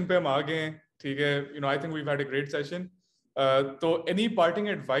last question पे हम आ गए हैं, ठीक है? I think we've had a great session. तो any parting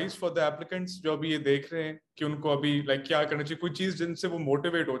advice for the applicants जो अभी ये देख रहे हैं कि उनको अभी like क्या करना चाहिए, कोई चीज जिनसे वो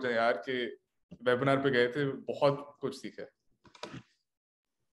motivate हो जाए यार कि webinar पे गए थे, बहुत कुछ सीखा.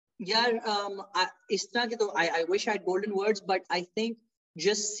 Yeah, इस तरह के तो I wish I had golden words, but I think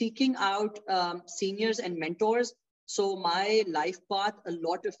just seeking out seniors and mentors. So my life path, a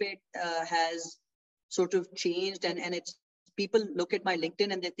lot of it has sort of changed, and it's people look at my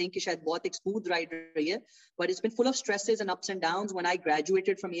LinkedIn and they think कि शायद बहुत एक smooth ride रही है, but it's been full of stresses and ups and downs. When I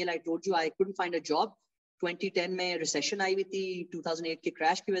graduated from Yale, I told you I couldn't find a job. 2010 में recession आई हुई थी, 2008 के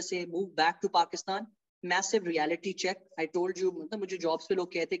crash की वजह से moved back to Pakistan. Massive reality check. I told you, मतलब मुझे jobs पे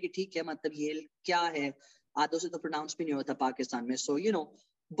लोग कहते कि ठीक है, मतलब Yale क्या है, आधों से तो pronounce भी नहीं होता पाकिस्तान में. So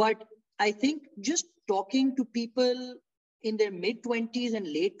but I think just talking to people in their mid-20s and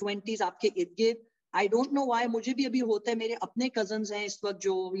late 20s, आपके इर्द-गिर्द, I don't know why मुझे भी अभी होता है. मेरे अपने cousins हैं इस वक्त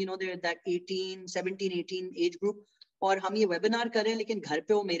जो they're that 17, 18 age group, और हम ये webinar कर रहे हैं लेकिन घर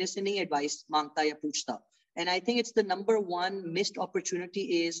पे वो मेरे से नहीं advice मांगता या पूछता. And I think it's the number one missed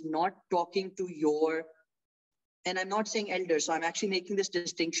opportunity is not talking to your, and I'm not saying elders, so I'm actually making this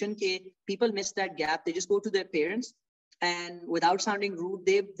distinction that people miss that gap. They just go to their parents, and without sounding rude,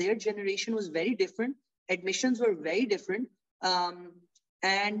 their generation was very different. Admissions were very different.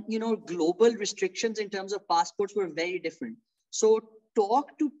 And global restrictions in terms of passports were very different. So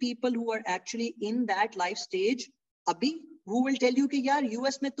talk to people who are actually in that life stage. Abhi, who will tell you कि यार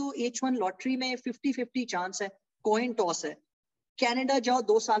US में तो H1 lottery में 50-50 chance है, coin toss है. Canada जाओ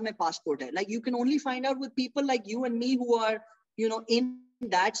 2 साल में passport है. Like you can only find out with people like you and me who are in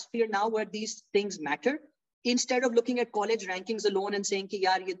that sphere now where these things matter. Instead of looking at college rankings alone and saying कि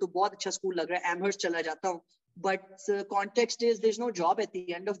यार ये तो बहुत अच्छा school लग रहा है, Amherst चला जाता हूँ. But the context is there's no job at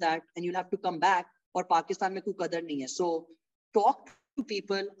the end of that and you'll have to come back, और पाकिस्तान में कोई कदर नहीं है. So talk to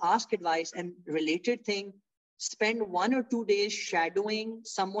people, ask advice, and related thing, spend 1 or 2 days shadowing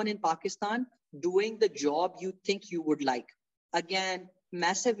someone in Pakistan doing the job you think you would like. Again,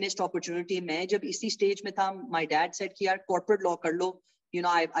 massive missed opportunity. मैं जब इसी stage में था, my dad said कि यार corporate law कर लो.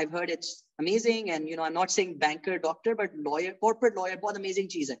 I've heard it's amazing, and I'm not saying banker, doctor, but lawyer, corporate lawyer, बहुत amazing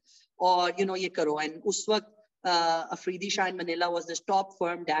चीज है. और ये करो. And उस वक्त Afridi Shah in Manila was this top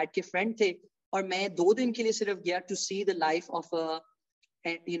firm. Dad के friend थे, और मैं 2 दिन के लिए सिर्फ गया to see the life of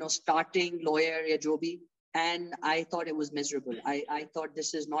a starting lawyer या जो भी. And I thought it was miserable. I thought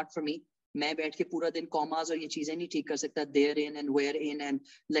this is not for me. मैं बैठ के पूरा दिन commas और ये चीजें नहीं ठीक कर सकता. Therein and wherein, and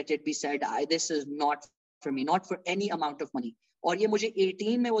let it be said, this is not for me, not for any amount of money. और ये मुझे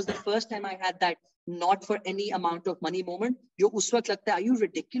 18 में was the first time I had that not for any amount of money moment. जो उस वक्त लगता है, are you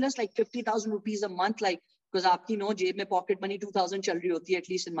ridiculous? Like 50,000 rupees a month, like, because आपकी जेब में pocket money 2,000 चल रही होती है, at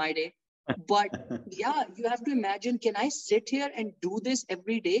least in my day. But yeah, you have to imagine, can I sit here and do this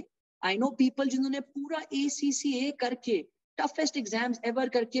every day? I know people जिन्होंने पूरा ACCA करके, toughest exams ever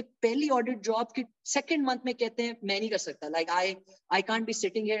करके, पहली audit job के second month में कहते हैं मैं नहीं कर सकता. Like I can't be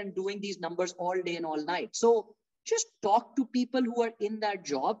sitting here and doing these numbers all day and all night. So just talk to people who are in that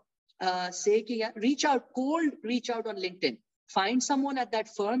job. Say कि reach out on LinkedIn. Find someone at that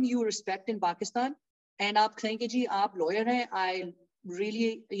firm you respect in Pakistan, and आप कहें कि जी आप lawyer हैं, I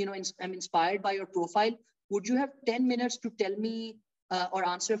really I'm inspired by your profile. Would you have 10 minutes to tell me or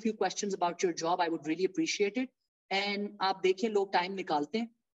answer a few questions about your job? I would really appreciate it. And आप देखें लोग time निकालते हैं.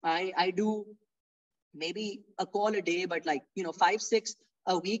 I do maybe a call a day, but like 5-6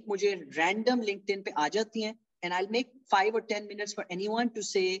 a week मुझे random LinkedIn पे आ जाती हैं, and I'll make 5 or 10 minutes for anyone to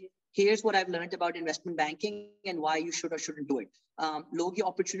say, here's what I've learned about investment banking and why you should or shouldn't do it. लोग ये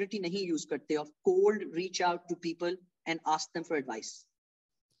opportunity नहीं use करते of cold reach out to people and ask them for advice.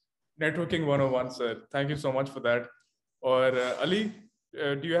 Networking 101, sir. Thank you so much for that. Or Ali,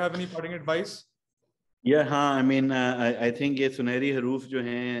 do you have any parting advice? Yeah, हाँ, I mean, I think ये सुनहरी हरूफ जो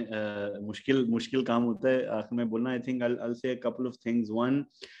हैं मुश्किल काम होता है आखिर में बोलना. I think I'll say a couple of things. One,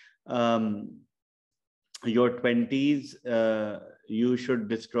 your 20s you should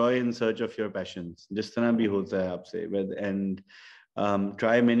destroy in search of your passions. जिस तरह भी होता है आपसे, and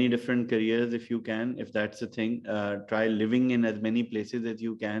try many different careers if you can, if that's the thing. Try living in as many places as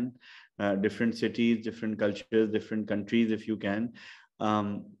you can. different cities, different cultures, different countries if you can.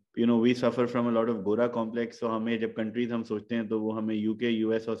 We suffer from a lot of Gora complex. So हमें जब countries हम सोचते हैं तो वो हमें UK,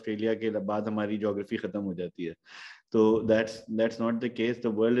 US, Australia के बाद हमारी geography खत्म हो जाती है. So that's not the case.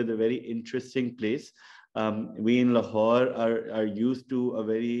 The world is a very interesting place. We in Lahore are used to a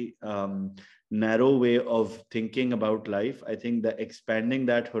very narrow way of thinking about life. I think that expanding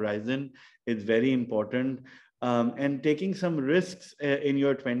that horizon is very important. And taking some risks in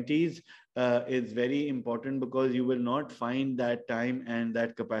your 20s is very important, because you will not find that time and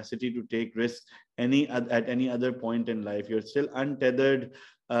that capacity to take risks at any other point in life. You're still untethered.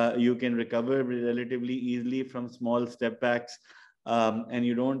 You can recover relatively easily from small step backs, and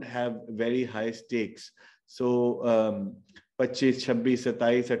you don't have very high stakes. So 25, 26,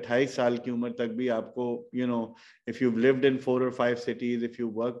 27, 28 साल की उम्र तक भी आपको, if you've lived in 4 or 5 cities, if you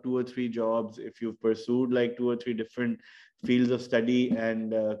work 2 or 3 jobs, if you've pursued like 2 or 3 different fields of study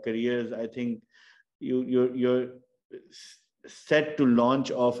and careers, I think you're set to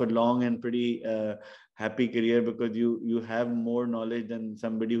launch off a long and pretty happy career, because you have more knowledge than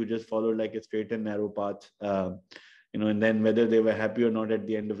somebody who just followed like a straight and narrow path. And then whether they were happy or not at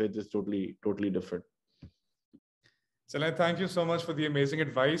the end of it is totally different. Saleh, thank you so much for the amazing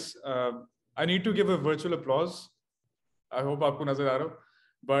advice. I need to give a virtual applause. I hope आपको नजर आ रहा हो.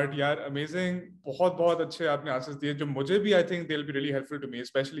 But यार, amazing, बहुत अच्छे आपने answers दिए जो मुझे भी I think they'll be really helpful to me,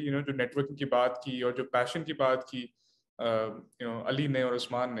 especially जो networking की बात की और जो passion की बात की Ali ने और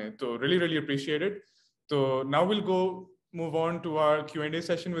Oosman ने, तो really appreciate it. So now we'll move on to our Q&A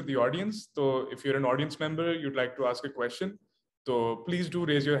session with the audience. So if you're an audience member, you'd like to ask a question, so please do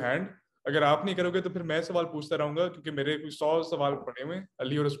raise your hand. अगर आप नहीं करोगे तो फिर मैं सवाल पूछता रहूंगा, क्योंकि मेरे कुछ 100 सवाल पड़े हुए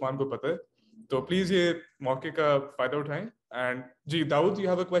अली और उस्मान को पता है. तो प्लीज ये मौके का फायदा उठाएं. And ji Dawood, you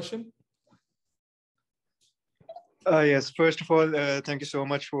have a question? Yes, first of all, thank you so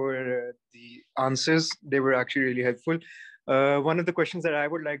much for the answers. They were actually really helpful. One of the questions that I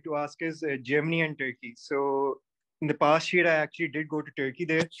would like to ask is Germany and Turkey. So in the past year, I actually did go to Turkey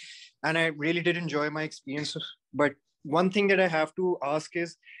there, and I really did enjoy my experience. But one thing that I have to ask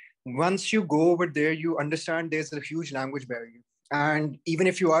is, once you go over there, you understand there's a huge language barrier. And even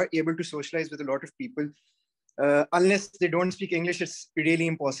if you are able to socialize with a lot of people, unless they don't speak English, it's really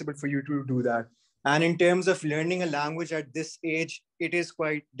impossible for you to do that. And in terms of learning a language at this age, it is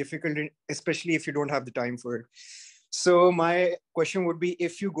quite difficult, especially if you don't have the time for it. So my question would be,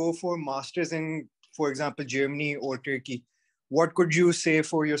 if you go for masters in, for example, Germany or Turkey, what could you say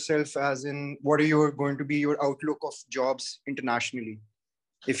for yourself, as in what are going to be your outlook of jobs internationally?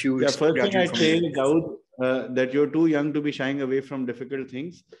 If you first thing I'd say, Daud, that you're too young to be shying away from difficult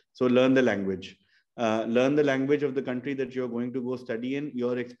things. So learn the language. Learn the language of the country that you're going to go study in.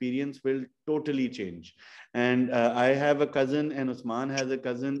 Your experience will totally change. And I have a cousin, and Oosman has a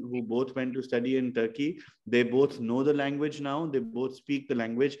cousin, who both went to study in Turkey. They both know the language now. They both speak the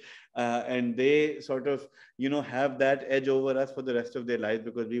language. And they sort of, have that edge over us for the rest of their lives,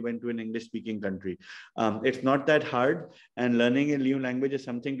 because we went to an English-speaking country. It's not that hard. And learning a new language is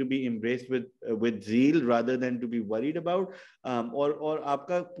something to be embraced with zeal rather than to be worried about. Or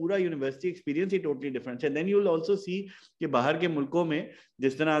आपका पूरा university experience ही totally different है. Then you'll also see कि बाहर के मुल्कों में,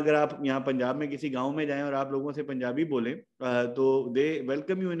 जिस तरह अगर आप यहाँ पंजाब में किसी गांव में जाएं और आप लोगों से पंजाबी बोलें, तो they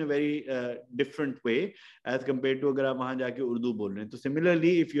welcome you in a very different way as compared to अगर आप वहाँ जाके उर्दू बोल रहे हैं. तो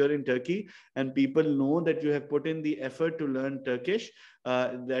similarly, if you're in Turkey and people know that you have put in the effort to learn Turkish,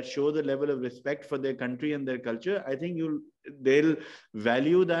 that show the level of respect for their country and their culture, I think they'll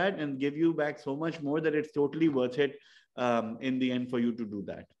value that and give you back so much more that it's totally worth it in the end for you to do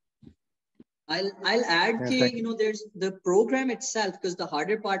that. I'll add, there's the program itself, because the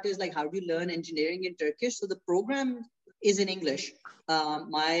harder part is like, how do you learn engineering in Turkish? So the program is in English.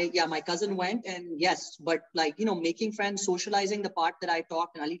 My cousin went, and yes, but like, making friends, socializing, the part that I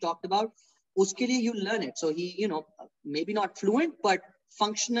talked and Ali talked about, uske liye you learn it. So he, maybe not fluent, but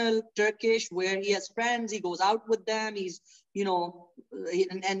functional Turkish, where he has friends, he goes out with them, he's,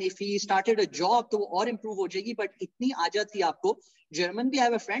 and if he started a job, to और improve हो जाएगी. But इतनी आदत थी आपको. German भी, I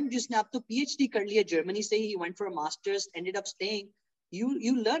have a friend जिसने अब तो PhD कर लिया Germany से. He went for a master's, ended up staying.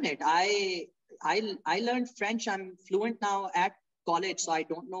 You learn it. I learned French. I'm fluent now at college, so I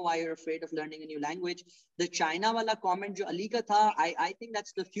don't know why you're afraid of learning a new language. The China wala comment jo Ali ka tha, I think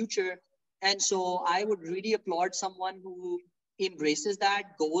that's the future. And so I would really applaud someone who embraces that,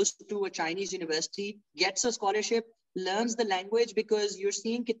 goes to a Chinese university, gets a scholarship, learns the language, because you're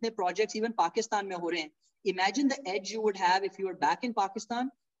seeing kitne projects even Pakistan mein ho rahe hain. Imagine the edge you would have if you were back in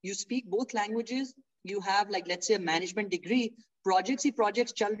Pakistan. You speak both languages. You have, like, let's say, a management degree. Projects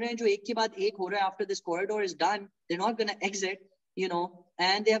chal rahe hain jo ek ke baad ek ho raha hai after this corridor is done. They're not going to exit,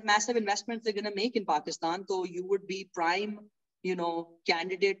 and they have massive investments they're going to make in Pakistan. So you would be prime,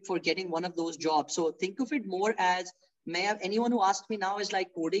 candidate for getting one of those jobs. So think of it more as, anyone who asks me now is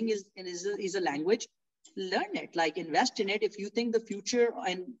like, coding is a language. Learn it, like invest in it. If you think the future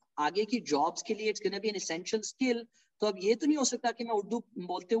and आगे की jobs के लिए it's going to be an essential skill, तो अब ये तो नहीं हो सकता कि मैं उर्दू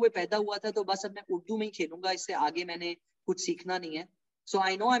बोलते हुए पैदा हुआ था तो बस अब मैं उर्दू में ही खेलूंगा, इससे आगे मैंने कुछ सीखना नहीं है. So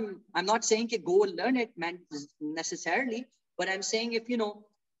I know I'm not saying कि go learn it necessarily, but I'm saying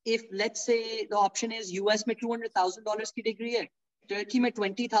if let's say the option is US में $200,000 की degree है, टर्की में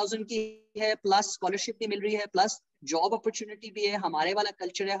 20,000 की है, प्लस स्कॉलरशिप भी मिल रही है, प्लस जॉब अपॉर्चुनिटी भी है, हमारे वाला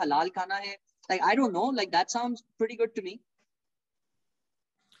कल्चर है, हलाल खाना है. Like, I don't know, like that sounds pretty good to me.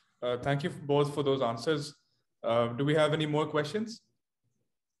 Thank you both for those answers. Do we have any more questions?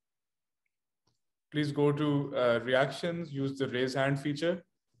 Please go to reactions, use the raise hand feature.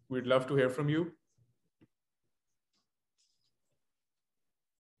 We'd love to hear from you.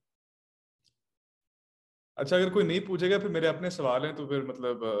 अच्छा, अगर कोई नहीं पूछेगा फिर मेरे अपने सवाल हैं तो फिर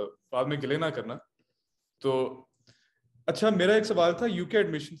मतलब बाद में गिले ना करना. तो अच्छा, मेरा एक सवाल था यूके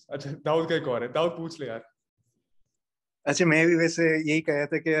एडमिशन. अच्छा, दाऊद का एक और है. दाऊद पूछ ले यार. अच्छा, मैं भी वैसे यही कहा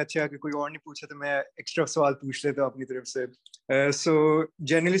था कि अच्छा अगर कोई और नहीं पूछा तो मैं एक्स्ट्रा सवाल पूछ लेता अपनी तरफ से. सो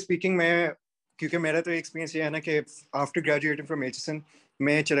जनरली स्पीकिंग, मैं क्योंकि मेरा तो एक्सपीरियंस ये है ना कि आफ्टर ग्रेजुएटिंग फ्रॉम एचसन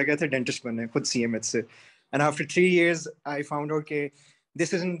मैं चला गया था डेंटिस्ट बनने खुद सीएमएच से. And after 3 years I found out कि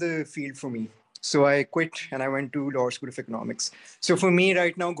this isn't the field for me. So I quit and I went to Law School of Economics. So for me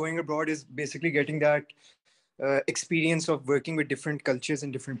right now, going abroad is basically getting that experience of working with different cultures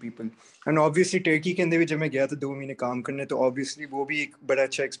and different people. And obviously Turkey के अंदर भी जब मैं गया था 2 महीने काम करने, तो obviously वो भी एक बड़ा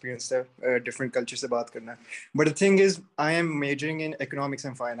अच्छा experience था different cultures से बात करना. But the thing is, I am majoring in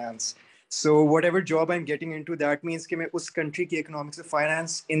economics and finance. So whatever job I'm getting into, that means कि मैं उस country की economics and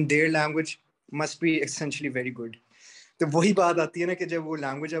finance in their language must be essentially very good. तो वही बात आती है ना कि जब वो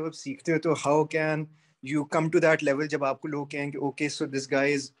लैंग्वेज आप सीखते हो तो how can you come to that level जब आपको लोग कहेंगे okay so this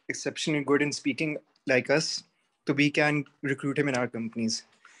guy is exceptionally good in speaking like us, तो we can recruit him in our companies.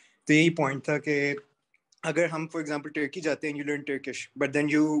 तो यही पॉइंट था कि अगर हम फॉर एग्जांपल टर्की जाते हैं, you learn Turkish but then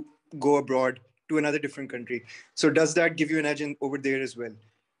you go abroad to another different country, so does that give you N as in over there as well?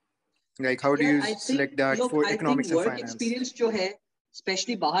 Like how do you select that for economics and finance? Experience जो है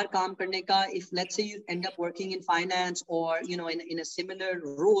especially बाहर काम करने का, if let's say you end up working in finance or in a similar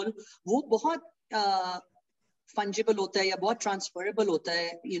role, वो बहुत fungible होता है या बहुत transferable होता है.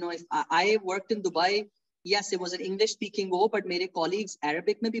 If I worked in Dubai, yes, it was an English speaking role, but मेरे colleagues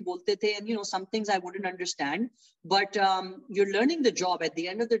Arabic में भी बोलते थे, and some things I wouldn't understand, but you're learning the job. At the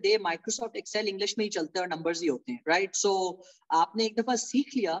end of the day, Microsoft Excel English में ही चलते हैं और numbers ही होते हैं, right? So आपने एक दफा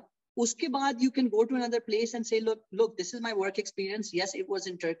सीख लिया, उसके बाद you can go to another place and say, look, this is my work experience. Yes, it was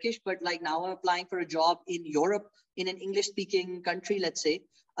in Turkish, but like now I'm applying for a job in Europe in an English speaking country, let's say.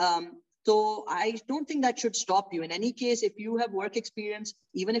 So I don't think that should stop you. In any case, if you have work experience,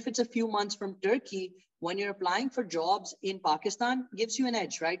 even if it's a few months from Turkey, when you're applying for jobs in Pakistan, gives you an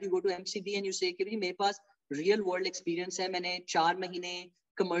edge, right? You go to MCD and you say, कि मेरे पास real world experience है, मैंने 4 महीने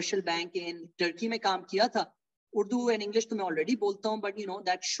commercial bank in Turkey में काम किया था. Urdu and English तो मैं already बोलता हूँ, but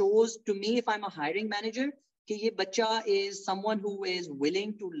that shows to me, if I'm a hiring manager, कि ये बच्चा is someone who is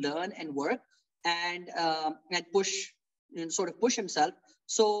willing to learn and work and push, sort of push himself.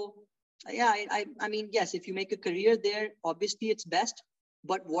 So yeah, I mean, yes, if you make a career there, obviously it's best,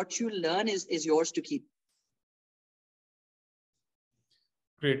 but what you learn is yours to keep.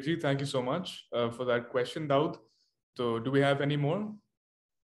 Great, Ji, thank you so much for that question, Daud. So do we have any more?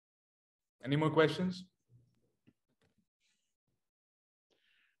 Any more questions?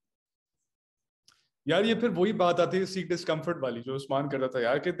 यार ये फिर वही बात आती है सीख discomfort वाली जो उस्मान कर रहा था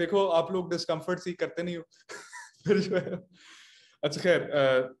यार, कि देखो आप लोग डिस्कम्फर्ट सीख करते नहीं हो. फिर जो है, अच्छा खैर,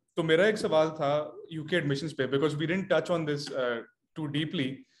 तो मेरा एक सवाल था यूके एडमिशंस पे, because we didn't touch on this to deeply.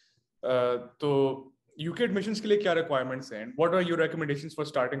 तो यूके एडमिशंस के लिए क्या रिक्वायरमेंट्स हैं, what are your recommendations for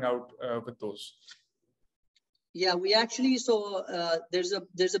starting out with those? Yeah, we actually, so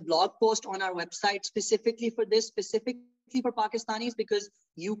there's a blog post on our website specifically for this, specifically for Pakistanis, because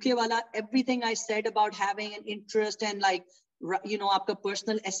UK wala, everything I said about having an interest and like, aapka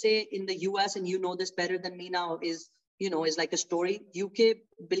personal essay in the US, and you know this better than me now, is like a story. UK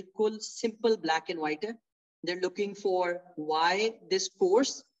bilkul simple, black and white hai. They're looking for why this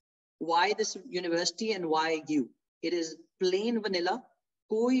course, why this university, and why you. It is plain vanilla.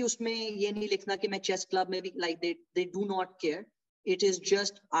 कोई उसमें ये नहीं लिखना कि मैं chess club में भी, like they do not care. It is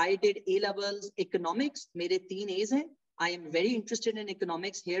just I did A levels economics, मेरे 3 A's हैं, I am very interested in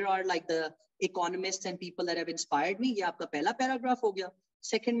economics. Here are like the economists and people that have inspired me. ये आपका पहला paragraph हो गया.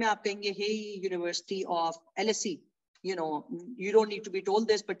 Second में आप कहेंगे hey University of LSE, you know, you don't need to be told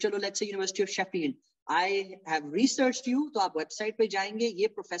this, but chalo, let's say University of Sheffield. I have researched you, तो आप website पे जाएंगे, ये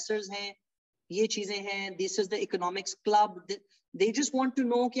professors हैं, ये चीजें हैं, this is the economics club. They just want to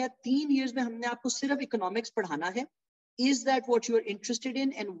know कि 3 years में हमने आपको सिर्फ economics पढ़ाना है. Is that what you are interested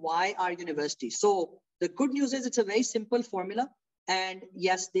in, and why our university? So the good news is it's a very simple formula. And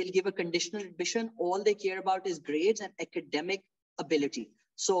yes, they'll give a conditional admission. All they care about is grades and academic ability.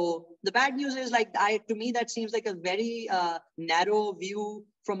 So the bad news is, like, to me, that seems like a very narrow view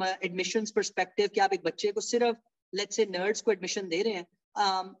from an admissions perspective. कि आप एक बच्चे को सिर्फ, let's say, nerds को admission दे रहे हैं.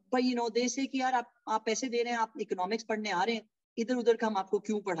 But you know, they say कि यार आप पैसे दे रहे हैं, आप economics पढ़ने आ रहे हैं, इधर उधर का हम आपको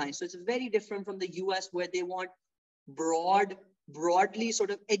क्यों पढ़ाएं? So it's very different from the US, where they want broadly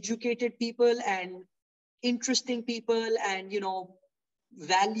sort of educated people and interesting people and, you know,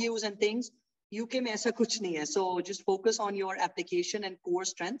 values and things. UK में ऐसा कुछ नहीं है. So just focus on your application and core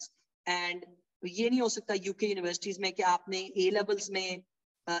strengths. And ये नहीं हो सकता UK universities में कि आपने A levels में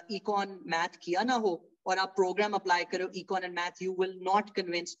econ math किया ना हो और आप program apply करो econ and math. You will not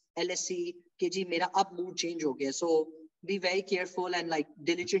convince LSE कि जी मेरा अब mood change हो गया. So be very careful and like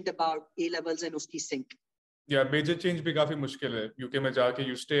diligent about A levels and उसकी sync. Yeah, major change भी काफी मुश्किल है. UK में जाके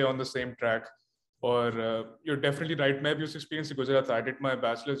you stay on the same track. और you're definitely right. मैं भी उस experience से गुजरा था. I did my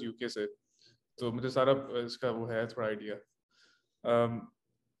bachelor's UK से, तो मुझे सारा इसका वो है थोड़ा idea.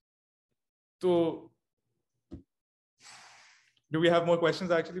 तो do we have more questions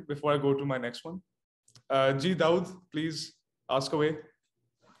actually before I go to my next one? Ji Daud, please ask away.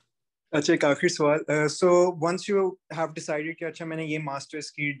 अच्छा, एक आखिरी सवाल. So once you have decided कि अच्छा मैंने ये मास्टर्स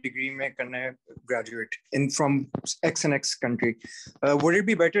की डिग्री में करना है graduate in from X and X country, would it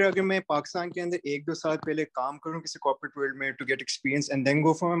be better अगर मैं पाकिस्तान के अंदर 1-2 साल पहले काम करूं किसी कॉर्पोरेट वर्ल्ड में to get experience and then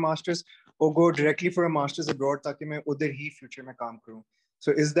go for my masters, or go directly for a masters abroad ताकि मैं उधर ही फ्यूचर में काम करूं?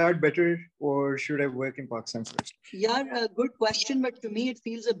 So is that better, or should I work in Pakistan first? Yeah, a good question, but to me it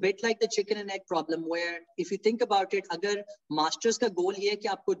feels a bit like the chicken and egg problem, where if you think about it, अगर masters का goal ये है कि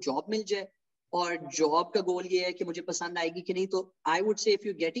आपको job मिल जाए और job का goal ये है कि मुझे पसंद आएगी कि नहीं, तो I would say if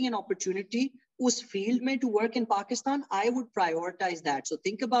you're getting an opportunity उस field में to work in Pakistan, I would prioritize that. So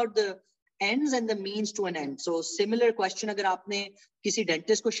think about the ends and the means to an end. So similar question, अगर आपने किसी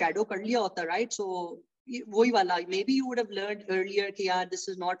dentist को shadow कर लिया होता, right? So वही वाला, maybe you would have learned earlier कि यार this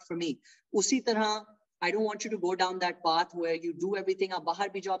is not for me. उसी तरह I don't want you to go down that path where you do everything, आप बाहर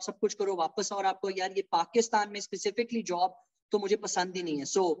भी job सब कुछ करो, वापस और आपको यार ये पाकिस्तान में specifically job तो मुझे पसंद ही नहीं है.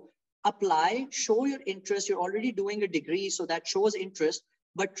 So apply, show your interest. You're already doing a degree, so that shows interest,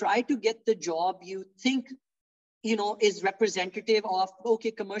 but try to get the job you think, you know, is representative of,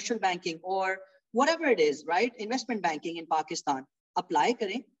 okay, commercial banking or whatever it is, right? Investment banking in Pakistan. Apply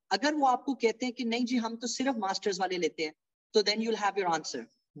करें. अगर वो आपको कहते हैं कि नहीं जी हम तो सिर्फ मास्टर्स वाले लेते हैं, तो then you'll have your answer.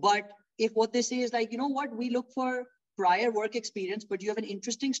 But if what they say is like, you know what, we look for prior work experience, but you have an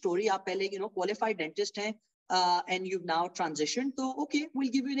interesting story, आप पहले, you know, qualified dentist हैं, and you've now transitioned, so okay, we'll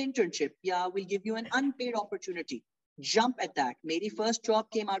give you an internship. Yeah, we'll give you an unpaid opportunity. Jump at that. मेरी first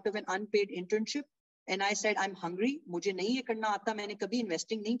job came out of an unpaid internship, and I said, I'm hungry. मुझे नहीं ये करना आता, मैंने कभी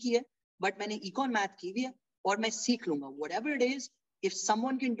investing नहीं की है, but मैंने econ math की हुई है और मैं सीख लूँगा. Whatever it is, if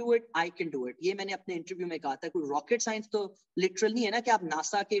someone can do it, I can do it. ये मैंने अपने इंटरव्यू में कहा था. कोई रॉकेट साइंस तो लिटरल नहीं है ना कि आप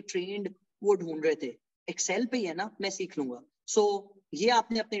नासा के ट्रेंड वो ढूंढ रहे थे. एक्सेल पे ही है ना, मैं सीख लूंगा. सो ये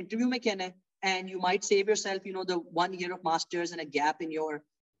आपने अपने इंटरव्यू में कहना है, and you might save yourself, you know, the 1 year of masters and a gap in your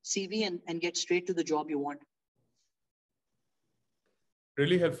CV and get straight to the job you want.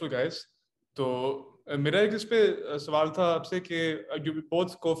 Really helpful, guys. तो मेरा एक इस पे सवाल था आपसे कि you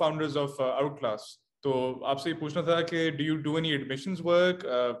both co-founders of Outclass. तो आपसे ये पूछना था कि do you do any admissions work?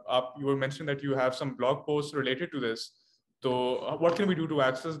 You were mentioning that you have some blog posts related to this. So what can we do to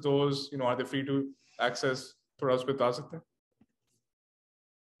access those? You know, are they free to access? थोड़ा उस पे बता सकते हैं?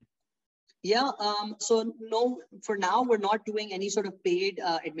 Yeah, so no, for now, we're not doing any sort of paid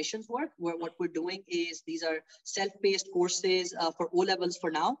admissions work. What we're doing is these are self-paced courses for O-levels for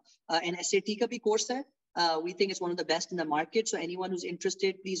now. And SAT ka bhi course hai. We think it's one of the best in the market. So anyone who's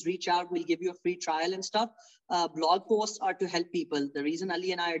interested, please reach out. We'll give you a free trial and stuff. Blog posts are to help people. The reason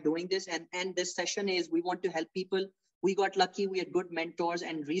Ali and I are doing this and this session is we want to help people. We got lucky. We had good mentors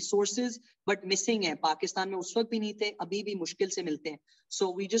and resources, but missing है. पाकिस्तान में उस वक्त भी नहीं थे, अभी भी मुश्किल से मिलते हैं. So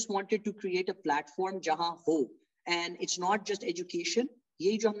we just wanted to create a platform जहाँ हो. And it's not just education.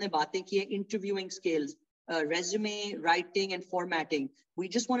 यही जो हमने बातें की है, interviewing skills, resume writing and formatting. We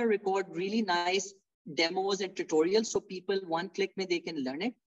just want to record really nice demos and tutorials so people one click में they can learn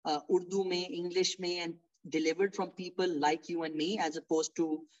it. Urdu में, English में, and delivered from people like you and me, as opposed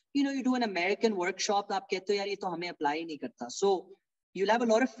to, you know, you do an American workshop, आप कहते हो यार ये तो हमें apply ही नहीं करता. So you'll have a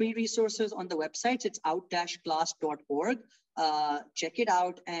lot of free resources on the websites. It's out-class.org. Check it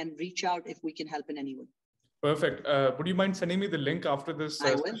out and reach out if we can help in any way. Perfect. Would you mind sending me the link after this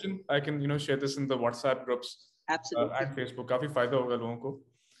session? I can, share this in the WhatsApp groups. Absolutely. And Facebook. काफी फायदा होगा लोगों को.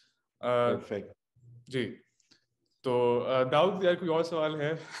 Perfect. जी. तो दाऊद यार कोई और सवाल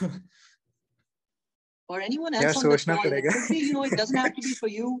है? Or anyone else on this call. It could be, it doesn't have to be for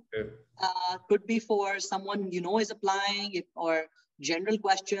you. Could be for someone is applying, or general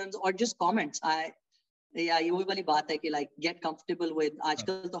questions, or just comments. ये वही वाली बात है कि like get comfortable with.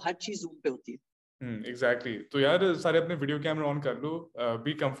 आजकल तो हर चीज Zoom पे होती है. Exactly. तो यार सारे अपने वीडियो कैमरा ऑन कर लो,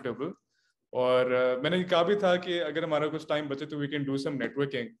 be comfortable. और मैंने कहा भी था कि अगर हमारा कुछ टाइम बचे तो we can do some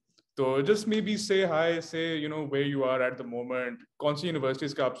networking. तो just maybe say hi, say where you are at the moment, कौन सी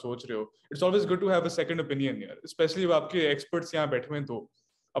universities का आप सोच रहे हो. It's always good to have a second opinion यार, especially जब आपके experts यहाँ बैठे हैं, तो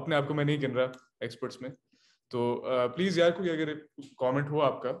अपने आप को मैं नहीं गिन रहा experts में. तो please यार कोई अगर comment हो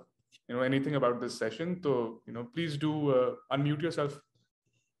आपका, anything about this session, तो please do unmute yourself.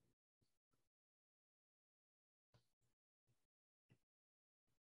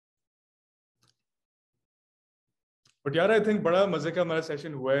 But yeah, I think बड़ा मजे का हमारा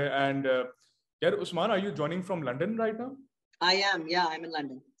session हुआ है. And यार Usman, are you joining from London right now? I am, yeah, I'm in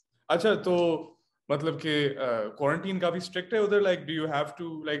London. अच्छा, तो मतलब कि quarantine काफी strict है उधर, like do you have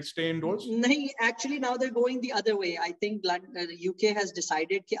to like stay indoors? नहीं, actually now they're going the other way. I think UK has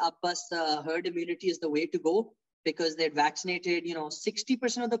decided कि अब बस herd immunity is the way to go, because they're vaccinated,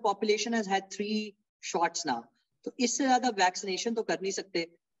 60% of the population has had 3 shots now. तो इससे ज़्यादा vaccination तो कर नहीं सकते.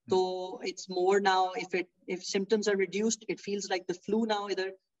 So it's more now, if symptoms are reduced, it feels like the flu now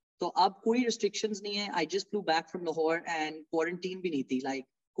either. So अब कोई restrictions नहीं है. I just flew back from Lahore and quarantine भी नहीं थी. Like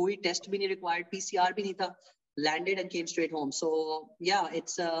कोई test भी नहीं required, PCR भी नहीं था. Landed and came straight home. So yeah,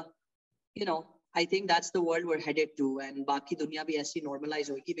 it's I think that's the world we're headed to, and बाकी दुनिया भी ऐसी normalize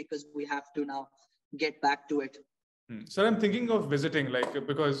होगी, because we have to now get back to it. Sir, I'm thinking of visiting, like,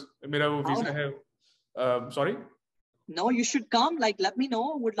 because मेरा वो visa है. Sorry. No, you should come. Like, let me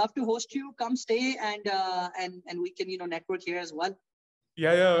know. Would love to host you. Come stay, and we can network here as well.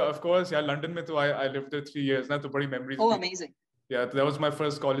 Yeah, of course. Yeah, London में तो I lived there 3 years. ना तो बड़ी memories. Oh, amazing. Yeah, that was my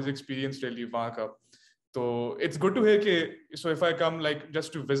first college experience really वहाँ का. So it's good to hear कि so if I come like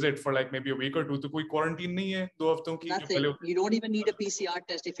just to visit for like maybe a week or 2, तो कोई quarantine नहीं है 2 हफ्तों की. Nothing. You don't even need a PCR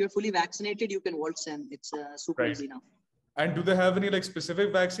test. If you're fully vaccinated, you can waltz in. It's super easy now. And do they have any like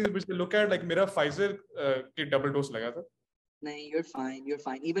specific vaccines which they look at? Like मेरा Pfizer के double dose लगा था. नहीं, you're fine. You're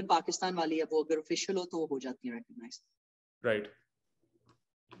fine. Even Pakistan वाली अब वो अगर official हो तो हो जाती है recognized. Right.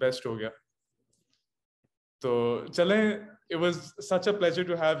 Best हो गया. तो चलें. It was such a pleasure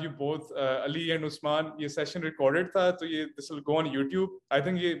to have you both, Ali and Usman. ये session recorded था, तो this will go on YouTube. I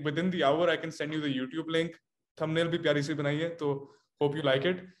think within the hour I can send you the YouTube link. Thumbnail भी प्यारी सी बनाई है, तो hope you like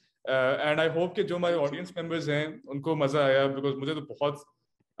it. And I hope कि जो हमारे audience members हैं उनको मजा आया, because मुझे तो बहुत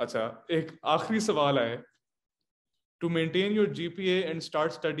अच्छा. एक आखिरी सवाल है. To maintain your GPA and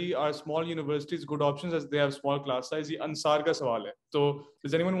start study, are small universities good options as they have small class size? ये अंसार का सवाल है. So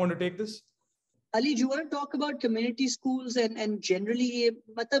does anyone want to take this? Ali, do you want to talk about community schools and generally,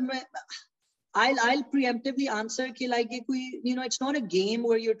 I'll preemptively answer कि like it's not a game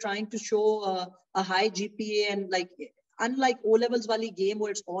where you're trying to show a high GPA, and like unlike O levels wali game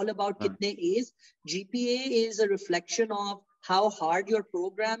where it's all about kitne A's, GPA is a reflection of how hard your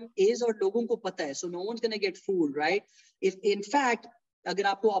program is और लोगों को पता है. So no one's gonna get fooled, right? If in fact अगर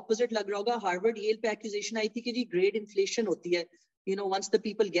आपको opposite लग रहा होगा, Harvard Yale पे accusation आई थी कि जी grade inflation होती है. Once the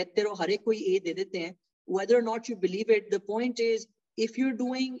people get there, हर एक कोई A दे देते हैं. Whether or not you believe it, the point is, if you're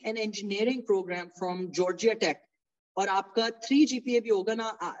doing an engineering program from Georgia Tech, और आपका 3 GPA भी होगा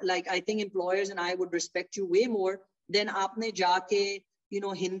ना, like I think employers and I would respect you way more than आपने जाके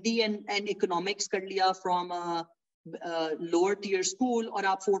Hindi and economics कर लिया from a lower tier school और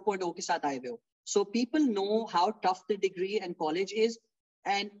आप 4.0 के साथ आए हुए हो. So people know how tough the degree and college is,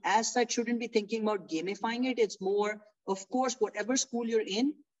 and as such shouldn't be thinking about gamifying it. It's more, of course, whatever school you're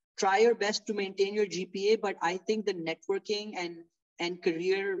in, try your best to maintain your GPA, but I think the networking and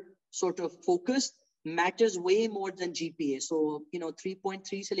career sort of focus matters way more than GPA. So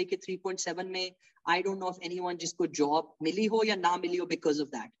 3.3 से लेके 3.7 में, I don't know if anyone जिसको job मिली हो या ना मिली हो because of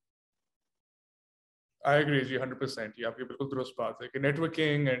that. I agree, 100%. Yeah, आपकी बिल्कुल दुरुस्त बात है कि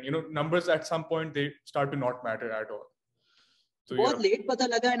networking and numbers at some point they start to not matter at all. So, बहुत late पता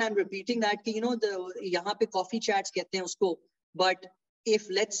लगा, and I'm repeating that कि यहाँ पे coffee chats कहते हैं उसको. But if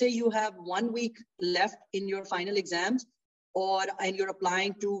let's say you have 1 week left in your final exams, and you're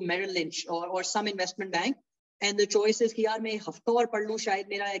applying to Lynch or some investment bank, and the choice is कि यार मैं हफ्ता और पढ़ लूँ शायद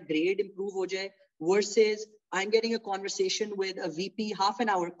मेरा grade improve हो जाए, versus I'm getting a conversation with a VP, half an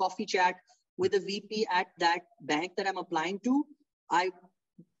hour coffee chat with a VP at that bank that I'm applying to.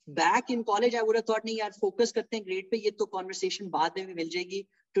 Back in college, I would have thought, nahi yaar, focus karte hain grade pe, ye to conversation baad mein bhi mil jayegi.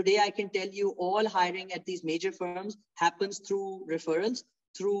 Today, I can tell you all hiring at these major firms happens through referrals,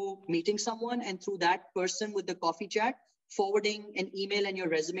 through meeting someone, and through that person with the coffee chat, forwarding an email and your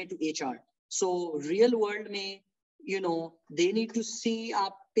resume to HR. So real world mein, you know, they need to see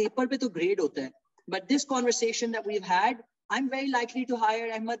paper pe to grade hota hai. But this conversation that we've had, I'm very likely to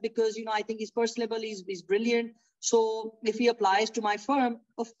hire Ahmed because, you know, I think he's personable, he's brilliant. So if he applies to my firm,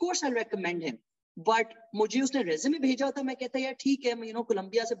 of course I'll recommend him. But मुझे उसने resume भेजा था, मैं कहता यार ठीक है, you know,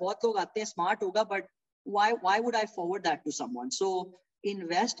 Columbia से बहुत लोग आते हैं, smart होगा, but why would I forward that to someone? So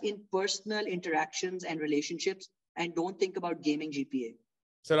invest in personal interactions and relationships and don't think about gaming GPA.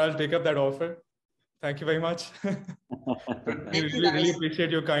 Sir, I'll take up that offer. Thank you very much. really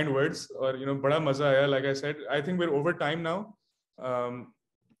appreciate your kind words. Or, you know, bada maza aaya, like I said. I think we're over time now.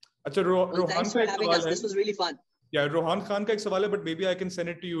 Thanks for having us. This was really fun. Yeah, Rohan Khan ka ek sawal hai, but maybe I can send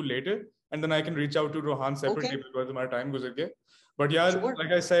it to you later. And then I can reach out to Rohan separately because of my time guzar gaya. But yeah,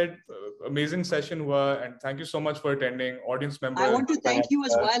 like I said, amazing session hua, and thank you so much for attending, audience members. I want to thank you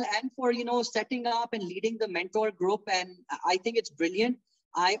as well, and for, you know, setting up and leading the mentor group. And I think it's brilliant.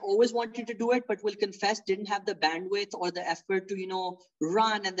 I always wanted to do it, but will confess, didn't have the bandwidth or the effort to, you know,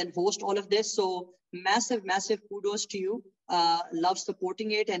 run and then host all of this. So massive, massive kudos to you. Love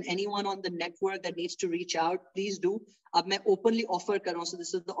supporting it, and anyone on the network that needs to reach out, please do. Ab main openly offer kar raha hu, so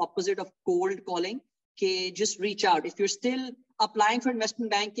this is the opposite of cold calling. Okay, just reach out. If you're still applying for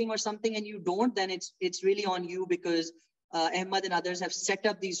investment banking or something and you don't, then it's really on you, because Ahmed and others have set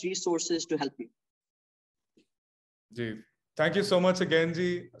up these resources to help you. Ji. Thank you so much again,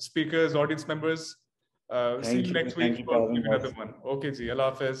 Ji, speakers, audience members. See you next week for another one. Okay, Ji.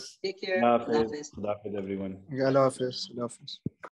 Allah Hafiz. Take care. Allah Hafiz. Allah Hafiz, everyone. Allah Hafiz. Allah Hafiz.